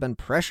that he had been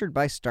pressured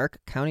by Stark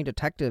County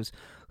detectives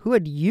who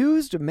had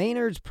used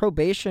Maynard's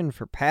probation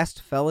for past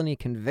felony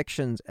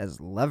convictions as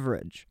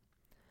leverage.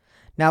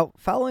 Now,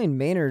 following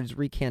Maynard's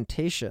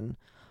recantation,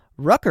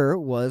 Rucker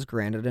was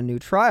granted a new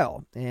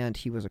trial, and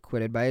he was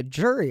acquitted by a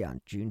jury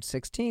on June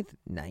 16,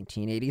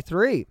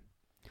 1983.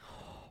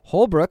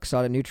 Holbrook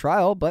sought a new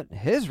trial, but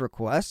his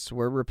requests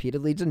were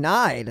repeatedly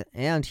denied,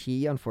 and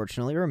he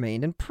unfortunately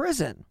remained in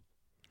prison.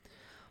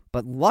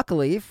 But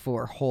luckily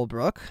for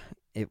Holbrook,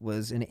 it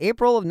was in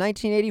April of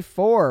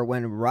 1984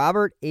 when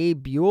Robert A.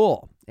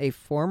 Buell, a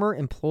former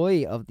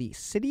employee of the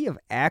City of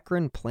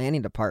Akron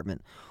Planning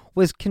Department,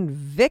 was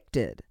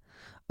convicted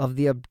of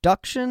the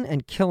abduction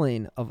and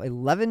killing of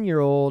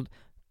 11-year-old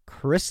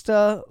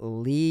Krista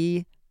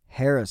Lee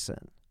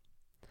Harrison.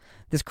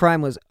 This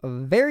crime was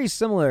very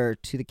similar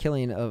to the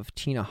killing of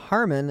Tina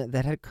Harmon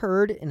that had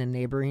occurred in a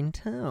neighboring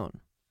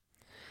town.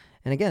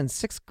 And again,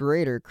 6th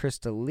grader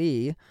Krista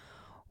Lee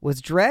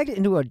was dragged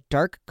into a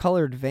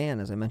dark-colored van,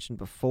 as I mentioned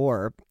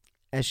before,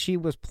 as she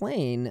was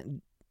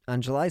playing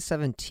on July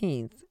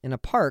 17th in a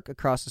park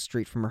across the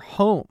street from her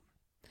home.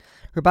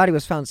 Her body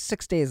was found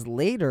 6 days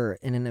later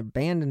in an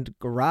abandoned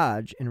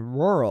garage in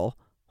rural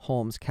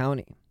Holmes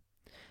County.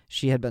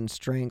 She had been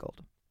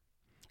strangled.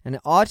 An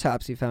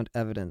autopsy found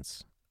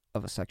evidence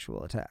of a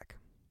sexual attack.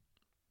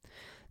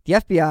 The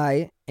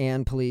FBI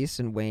and police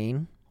in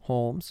Wayne,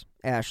 Holmes,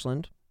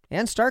 Ashland,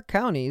 and Stark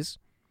counties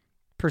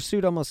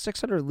pursued almost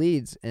 600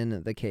 leads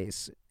in the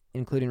case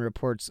including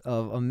reports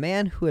of a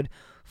man who had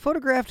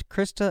photographed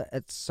Krista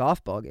at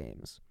softball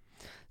games.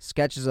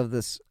 Sketches of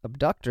this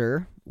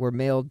abductor were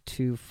mailed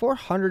to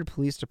 400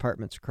 police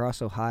departments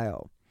across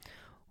Ohio,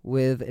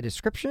 with a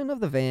description of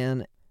the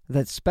van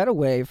that sped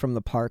away from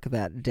the park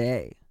that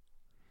day.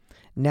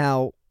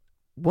 Now,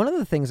 one of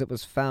the things that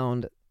was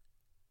found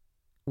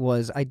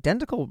was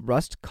identical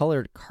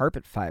rust-colored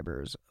carpet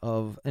fibers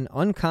of an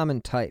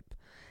uncommon type,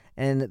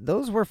 and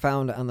those were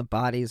found on the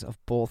bodies of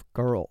both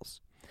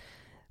girls.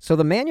 So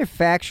the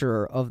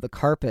manufacturer of the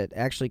carpet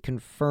actually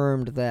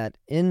confirmed that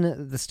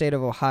in the state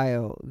of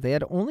Ohio, they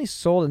had only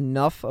sold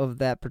enough of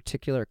that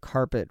particular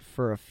carpet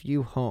for a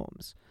few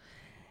homes.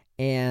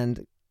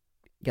 And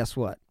guess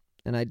what?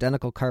 An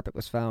identical carpet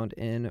was found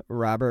in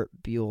Robert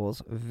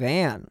Buell's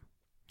van.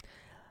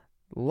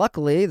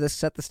 Luckily, this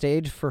set the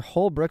stage for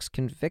Holbrook's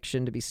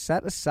conviction to be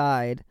set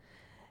aside,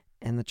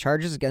 and the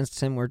charges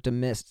against him were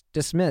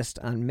dismissed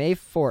on May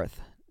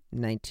 4th,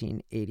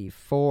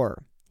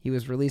 1984. He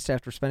was released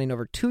after spending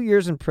over 2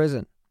 years in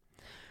prison.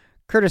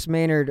 Curtis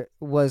Maynard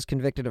was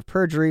convicted of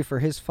perjury for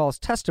his false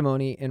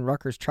testimony in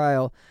Rucker's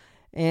trial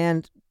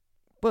and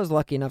was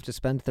lucky enough to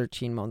spend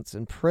 13 months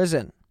in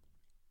prison.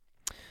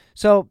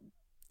 So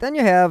then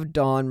you have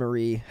Dawn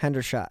Marie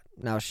Hendershot.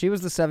 Now, she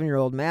was the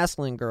 7-year-old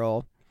Massillon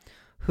girl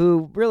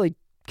who really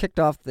kicked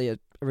off the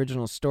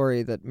original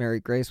story that Mary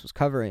Grace was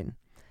covering.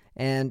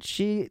 And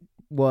she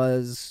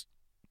was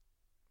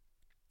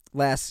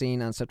last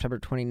seen on September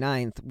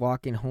 29th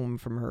walking home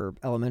from her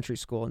elementary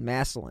school in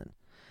Massillon.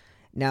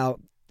 Now,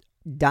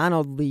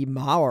 Donald Lee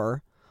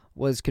Maurer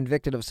was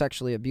convicted of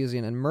sexually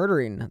abusing and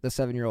murdering the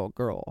 7-year-old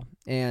girl,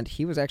 and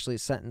he was actually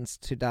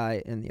sentenced to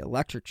die in the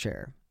electric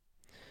chair.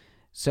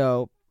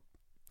 So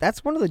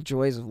that's one of the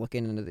joys of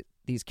looking into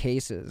these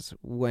cases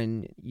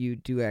when you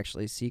do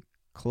actually see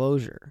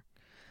closure.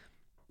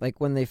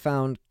 Like when they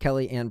found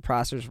Kelly Ann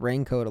Prosser's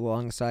raincoat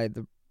alongside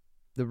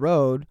the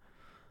road,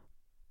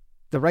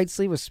 the right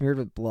sleeve was smeared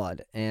with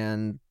blood,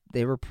 and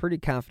they were pretty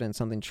confident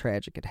something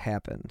tragic had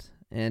happened.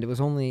 And it was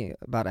only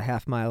about a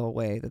half mile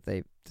away that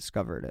they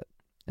discovered it.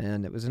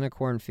 And it was in a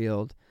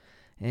cornfield,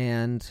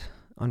 and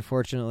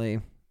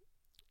unfortunately,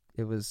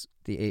 it was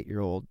the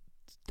 8-year-old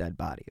dead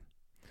body.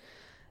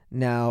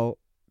 Now,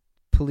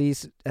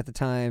 police at the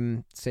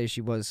time say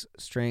she was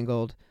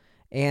strangled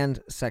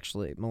and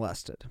sexually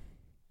molested.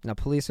 Now,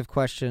 police had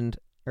questioned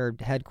at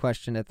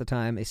the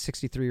time a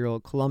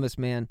 63-year-old Columbus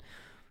man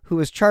who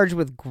was charged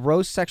with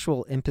gross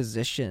sexual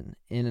imposition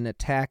in an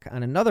attack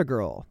on another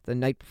girl the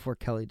night before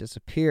Kelly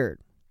disappeared.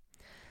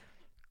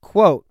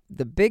 Quote,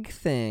 "The big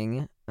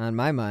thing on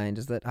my mind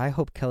is that I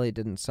hope Kelly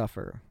didn't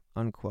suffer,"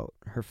 unquote,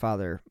 her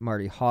father,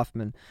 Marty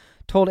Hoffman,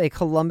 told a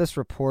Columbus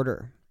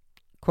reporter.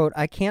 Quote,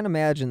 "I can't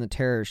imagine the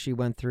terror she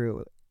went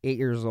through, 8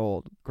 years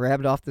old,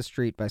 grabbed off the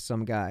street by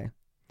some guy.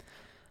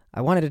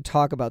 I wanted to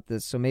talk about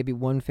this so maybe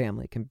one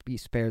family can be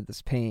spared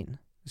this pain.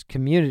 This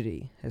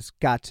community has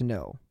got to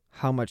know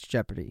how much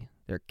jeopardy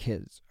their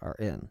kids are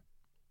in."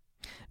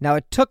 Now,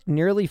 it took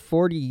nearly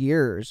 40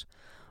 years,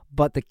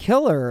 but the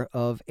killer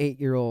of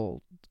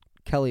 8-year-old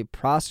Kelly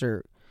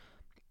Prosser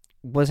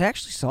was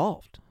actually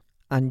solved.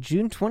 On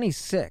June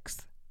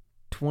 26th,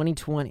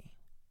 2020,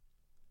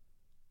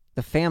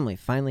 the family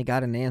finally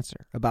got an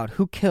answer about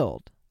who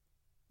killed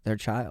their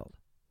child.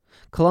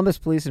 Columbus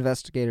police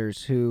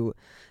investigators, who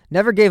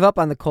never gave up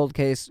on the cold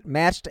case,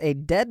 matched a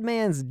dead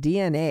man's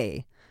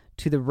DNA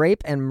to the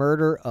rape and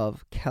murder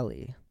of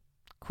Kelly.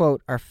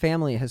 Quote, "Our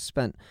family has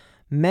spent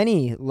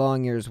many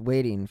long years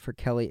waiting for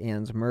Kelly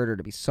Ann's murder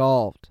to be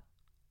solved,"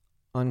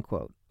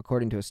 unquote,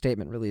 according to a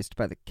statement released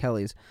by the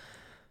Kellys'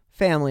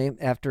 family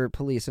after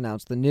police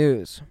announced the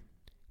news.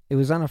 It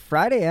was on a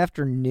Friday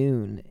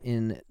afternoon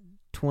in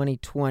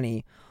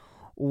 2020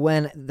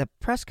 when the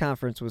press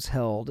conference was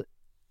held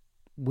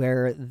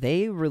where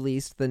they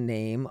released the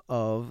name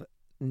of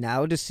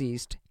now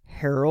deceased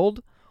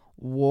Harold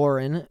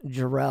Warren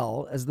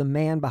Jarrell as the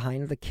man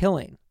behind the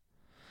killing.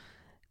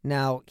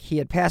 Now, he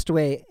had passed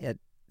away at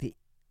the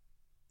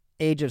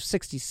age of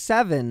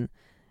 67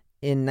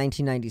 in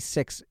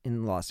 1996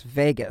 in Las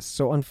Vegas.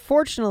 So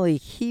unfortunately,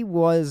 he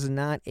was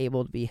not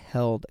able to be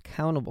held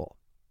accountable.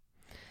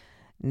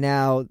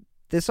 Now,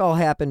 this all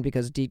happened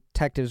because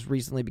detectives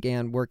recently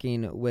began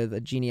working with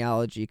a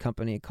genealogy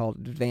company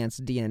called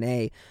Advanced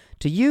DNA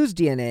to use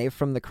DNA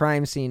from the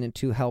crime scene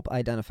to help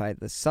identify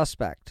the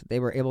suspect. They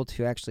were able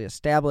to actually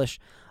establish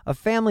a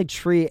family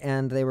tree,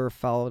 and they were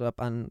followed up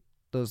on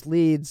those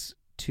leads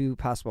to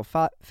possible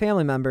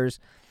family members.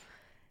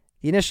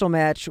 The initial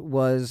match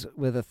was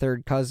with a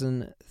third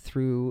cousin.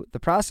 Through the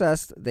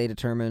process, they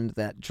determined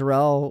that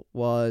Jarrell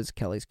was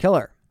Kelly's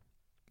killer.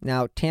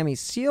 Now, Tammy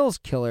Seal's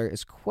killer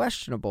is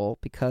questionable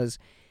because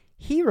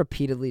he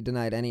repeatedly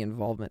denied any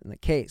involvement in the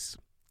case.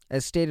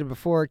 As stated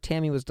before,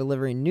 Tammy was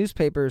delivering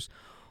newspapers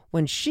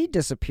when she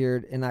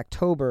disappeared in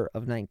October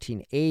of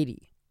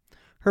 1980.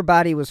 Her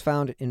body was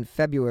found in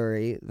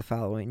February the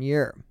following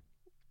year.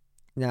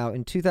 Now,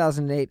 in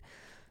 2008,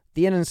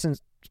 the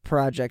Innocence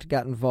Project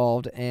got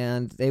involved,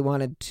 and they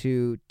wanted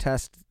to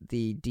test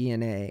the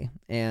DNA,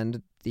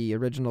 and the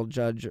original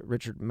judge,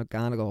 Richard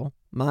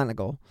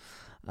Monagle,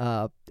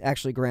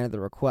 actually granted the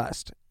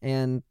request.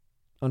 And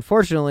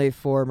unfortunately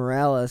for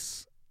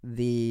Morales,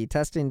 the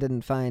testing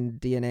didn't find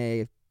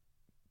DNA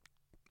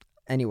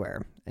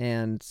anywhere.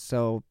 And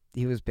so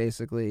he was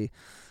basically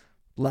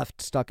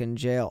left stuck in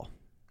jail.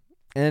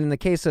 And in the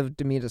case of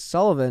Demita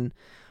Sullivan,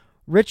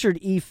 Richard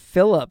E.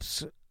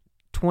 Phillips,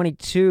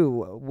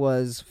 22,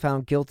 was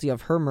found guilty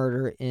of her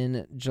murder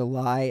in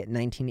July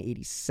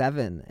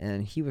 1987,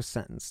 and he was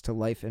sentenced to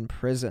life in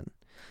prison.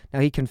 Now,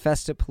 he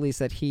confessed to police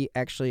that he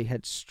actually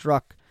had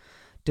struck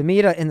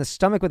Demita in the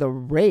stomach with a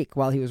rake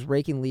while he was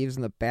raking leaves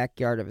in the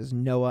backyard of his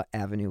Noah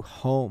Avenue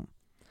home.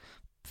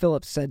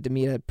 Phillips said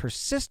Demita had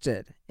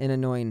persisted in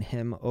annoying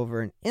him over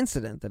an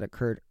incident that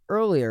occurred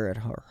earlier at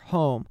her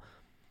home,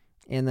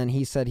 and then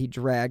he said he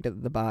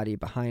dragged the body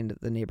behind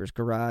the neighbor's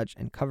garage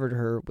and covered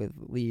her with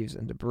leaves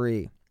and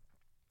debris.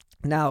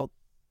 Now,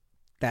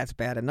 that's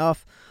bad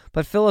enough,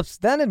 but Phillips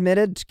then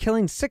admitted to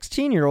killing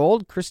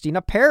 16-year-old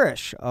Christina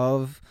Parrish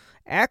of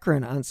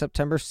Akron on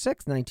September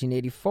 6,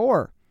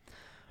 1984.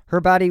 Her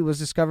body was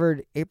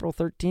discovered April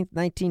 13,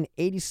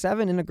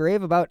 1987 in a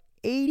grave about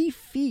 80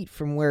 feet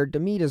from where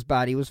Demita's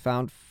body was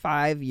found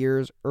 5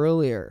 years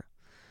earlier.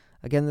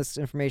 Again, this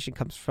information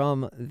comes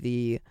from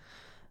the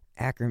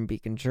Akron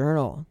Beacon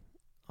Journal.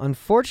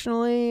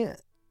 Unfortunately,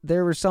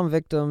 there were some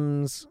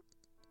victims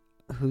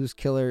whose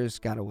killers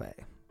got away.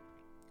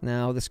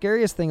 Now, the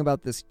scariest thing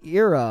about this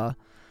era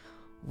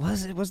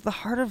was it was the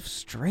heart of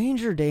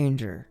stranger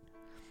danger.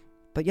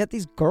 But yet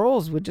these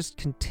girls would just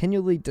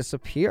continually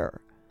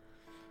disappear.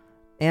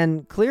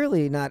 And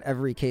clearly not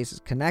every case is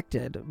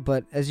connected,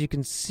 but as you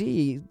can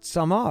see,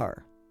 some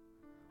are.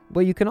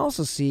 What you can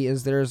also see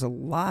is there's a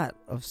lot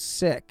of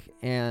sick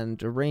and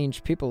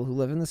deranged people who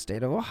live in the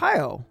state of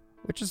Ohio,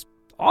 which is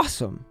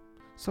awesome.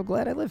 So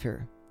glad I live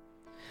here.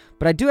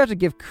 But I do have to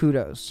give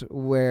kudos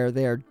where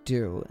they are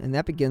due, and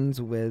that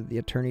begins with the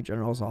Attorney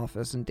General's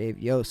office and Dave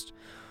Yost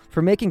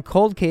for making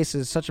cold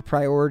cases such a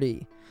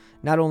priority,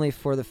 not only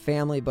for the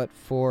family, but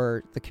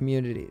for the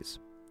communities.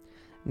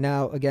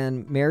 Now,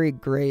 again, Mary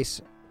Grace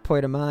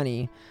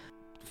Poitamani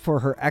for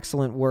her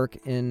excellent work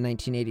in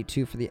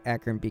 1982 for the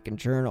Akron Beacon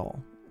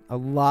Journal. A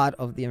lot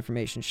of the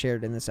information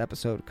shared in this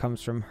episode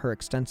comes from her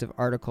extensive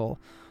article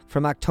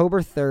from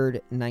October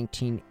 3rd,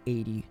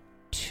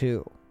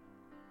 1982.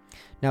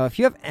 Now, if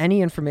you have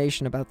any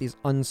information about these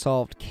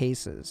unsolved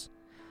cases,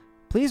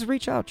 please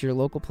reach out to your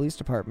local police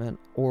department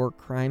or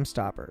Crime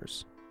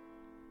Stoppers.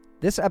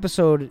 This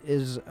episode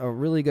is a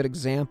really good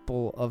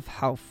example of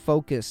how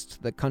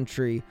focused the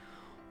country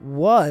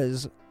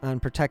was on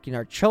protecting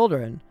our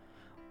children,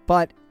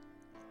 but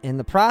in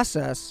the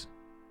process,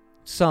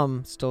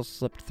 some still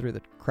slipped through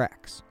the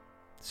cracks.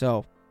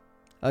 So,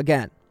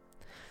 again,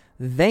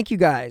 thank you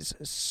guys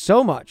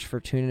so much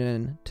for tuning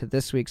in to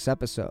this week's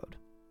episode.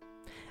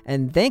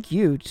 And thank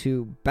you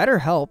to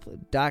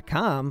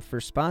BetterHelp.com for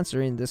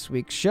sponsoring this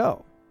week's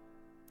show.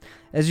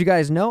 As you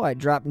guys know, I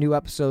drop new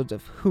episodes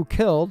of Who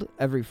Killed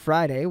every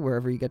Friday,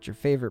 wherever you get your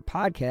favorite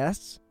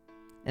podcasts.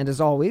 And as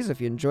always,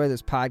 if you enjoy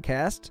this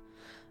podcast,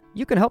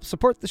 you can help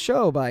support the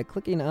show by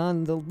clicking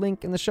on the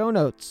link in the show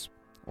notes.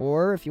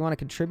 Or if you want to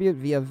contribute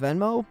via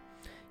Venmo,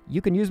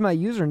 you can use my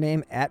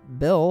username at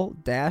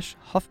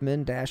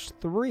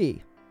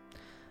Bill-Huffman-3.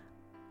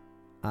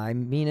 I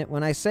mean it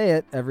when I say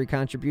it. Every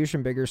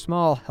contribution, big or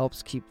small,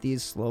 helps keep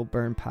these slow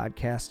burn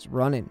podcasts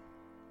running.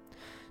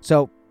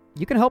 So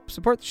you can help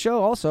support the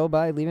show also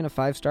by leaving a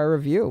 5-star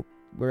review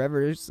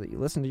wherever it is that you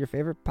listen to your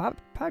favorite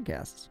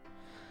podcasts.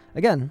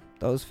 Again,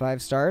 those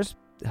 5 stars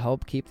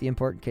help keep the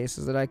important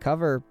cases that I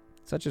cover,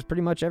 such as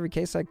pretty much every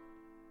case I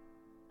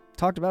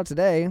talked about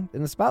today,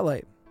 in the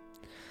spotlight.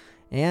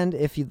 And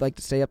if you'd like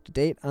to stay up to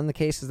date on the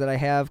cases that I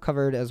have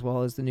covered, as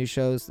well as the new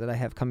shows that I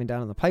have coming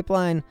down in the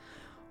pipeline,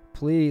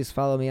 please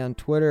follow me on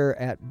Twitter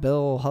at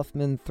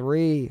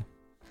BillHuffman3.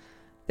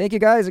 Thank you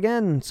guys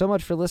again so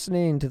much for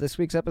listening to this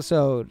week's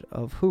episode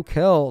of Who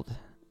Killed.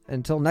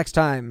 Until next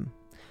time,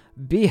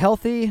 be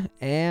healthy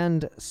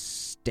and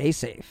stay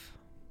safe.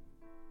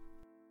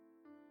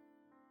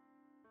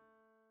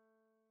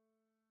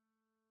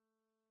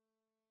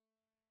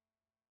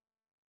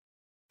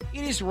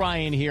 It is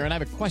Ryan here, and I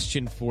have a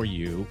question for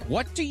you.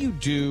 What do you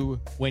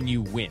do when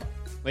you win?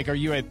 Like, are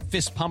you a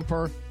fist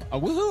pumper, a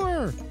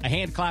woohooer, a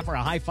hand clapper,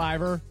 a high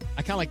fiver?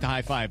 I kind of like the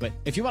high five, but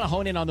if you want to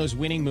hone in on those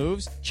winning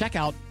moves, check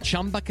out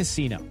Chumba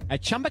Casino.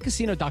 At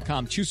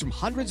ChumbaCasino.com, choose from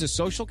hundreds of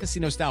social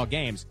casino-style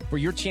games for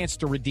your chance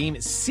to redeem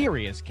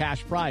serious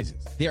cash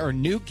prizes. There are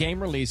new game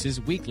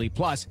releases weekly,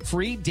 plus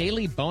free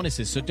daily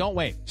bonuses, so don't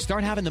wait.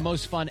 Start having the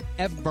most fun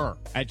ever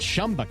at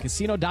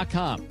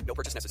ChumbaCasino.com. No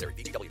purchase necessary.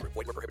 VGW. Void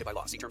where prohibited by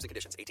law. See terms and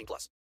conditions.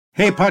 18+.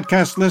 Hey,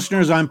 podcast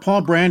listeners, I'm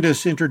Paul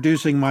Brandis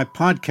introducing my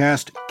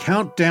podcast,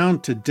 Countdown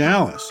to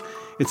Dallas.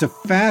 It's a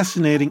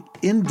fascinating,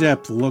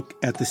 in-depth look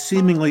at the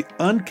seemingly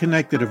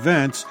unconnected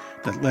events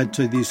that led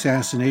to the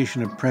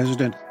assassination of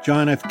President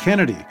John F.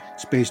 Kennedy.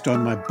 It's based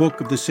on my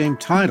book of the same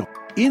title.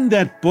 In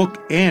that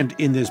book and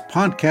in this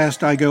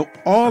podcast, I go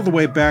all the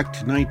way back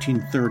to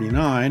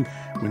 1939,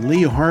 when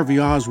Lee Harvey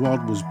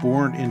Oswald was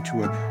born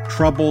into a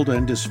troubled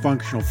and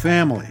dysfunctional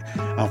family.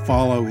 I'll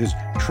follow his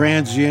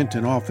transient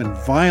and often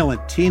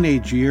violent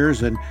teenage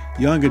years and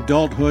young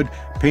adulthood,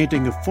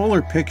 painting a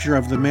fuller picture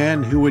of the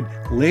man who would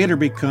later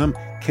become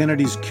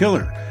Kennedy's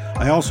killer.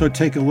 I also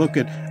take a look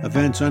at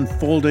events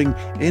unfolding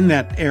in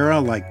that era,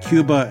 like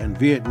Cuba and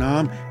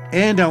Vietnam,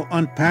 and I'll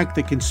unpack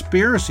the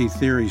conspiracy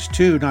theories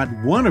too, not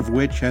one of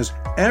which has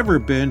ever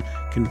been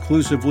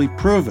conclusively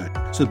proven.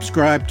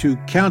 Subscribe to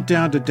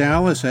Countdown to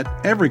Dallas at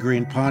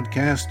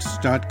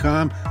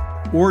evergreenpodcasts.com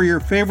or your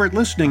favorite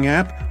listening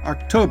app,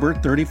 October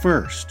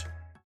 31st.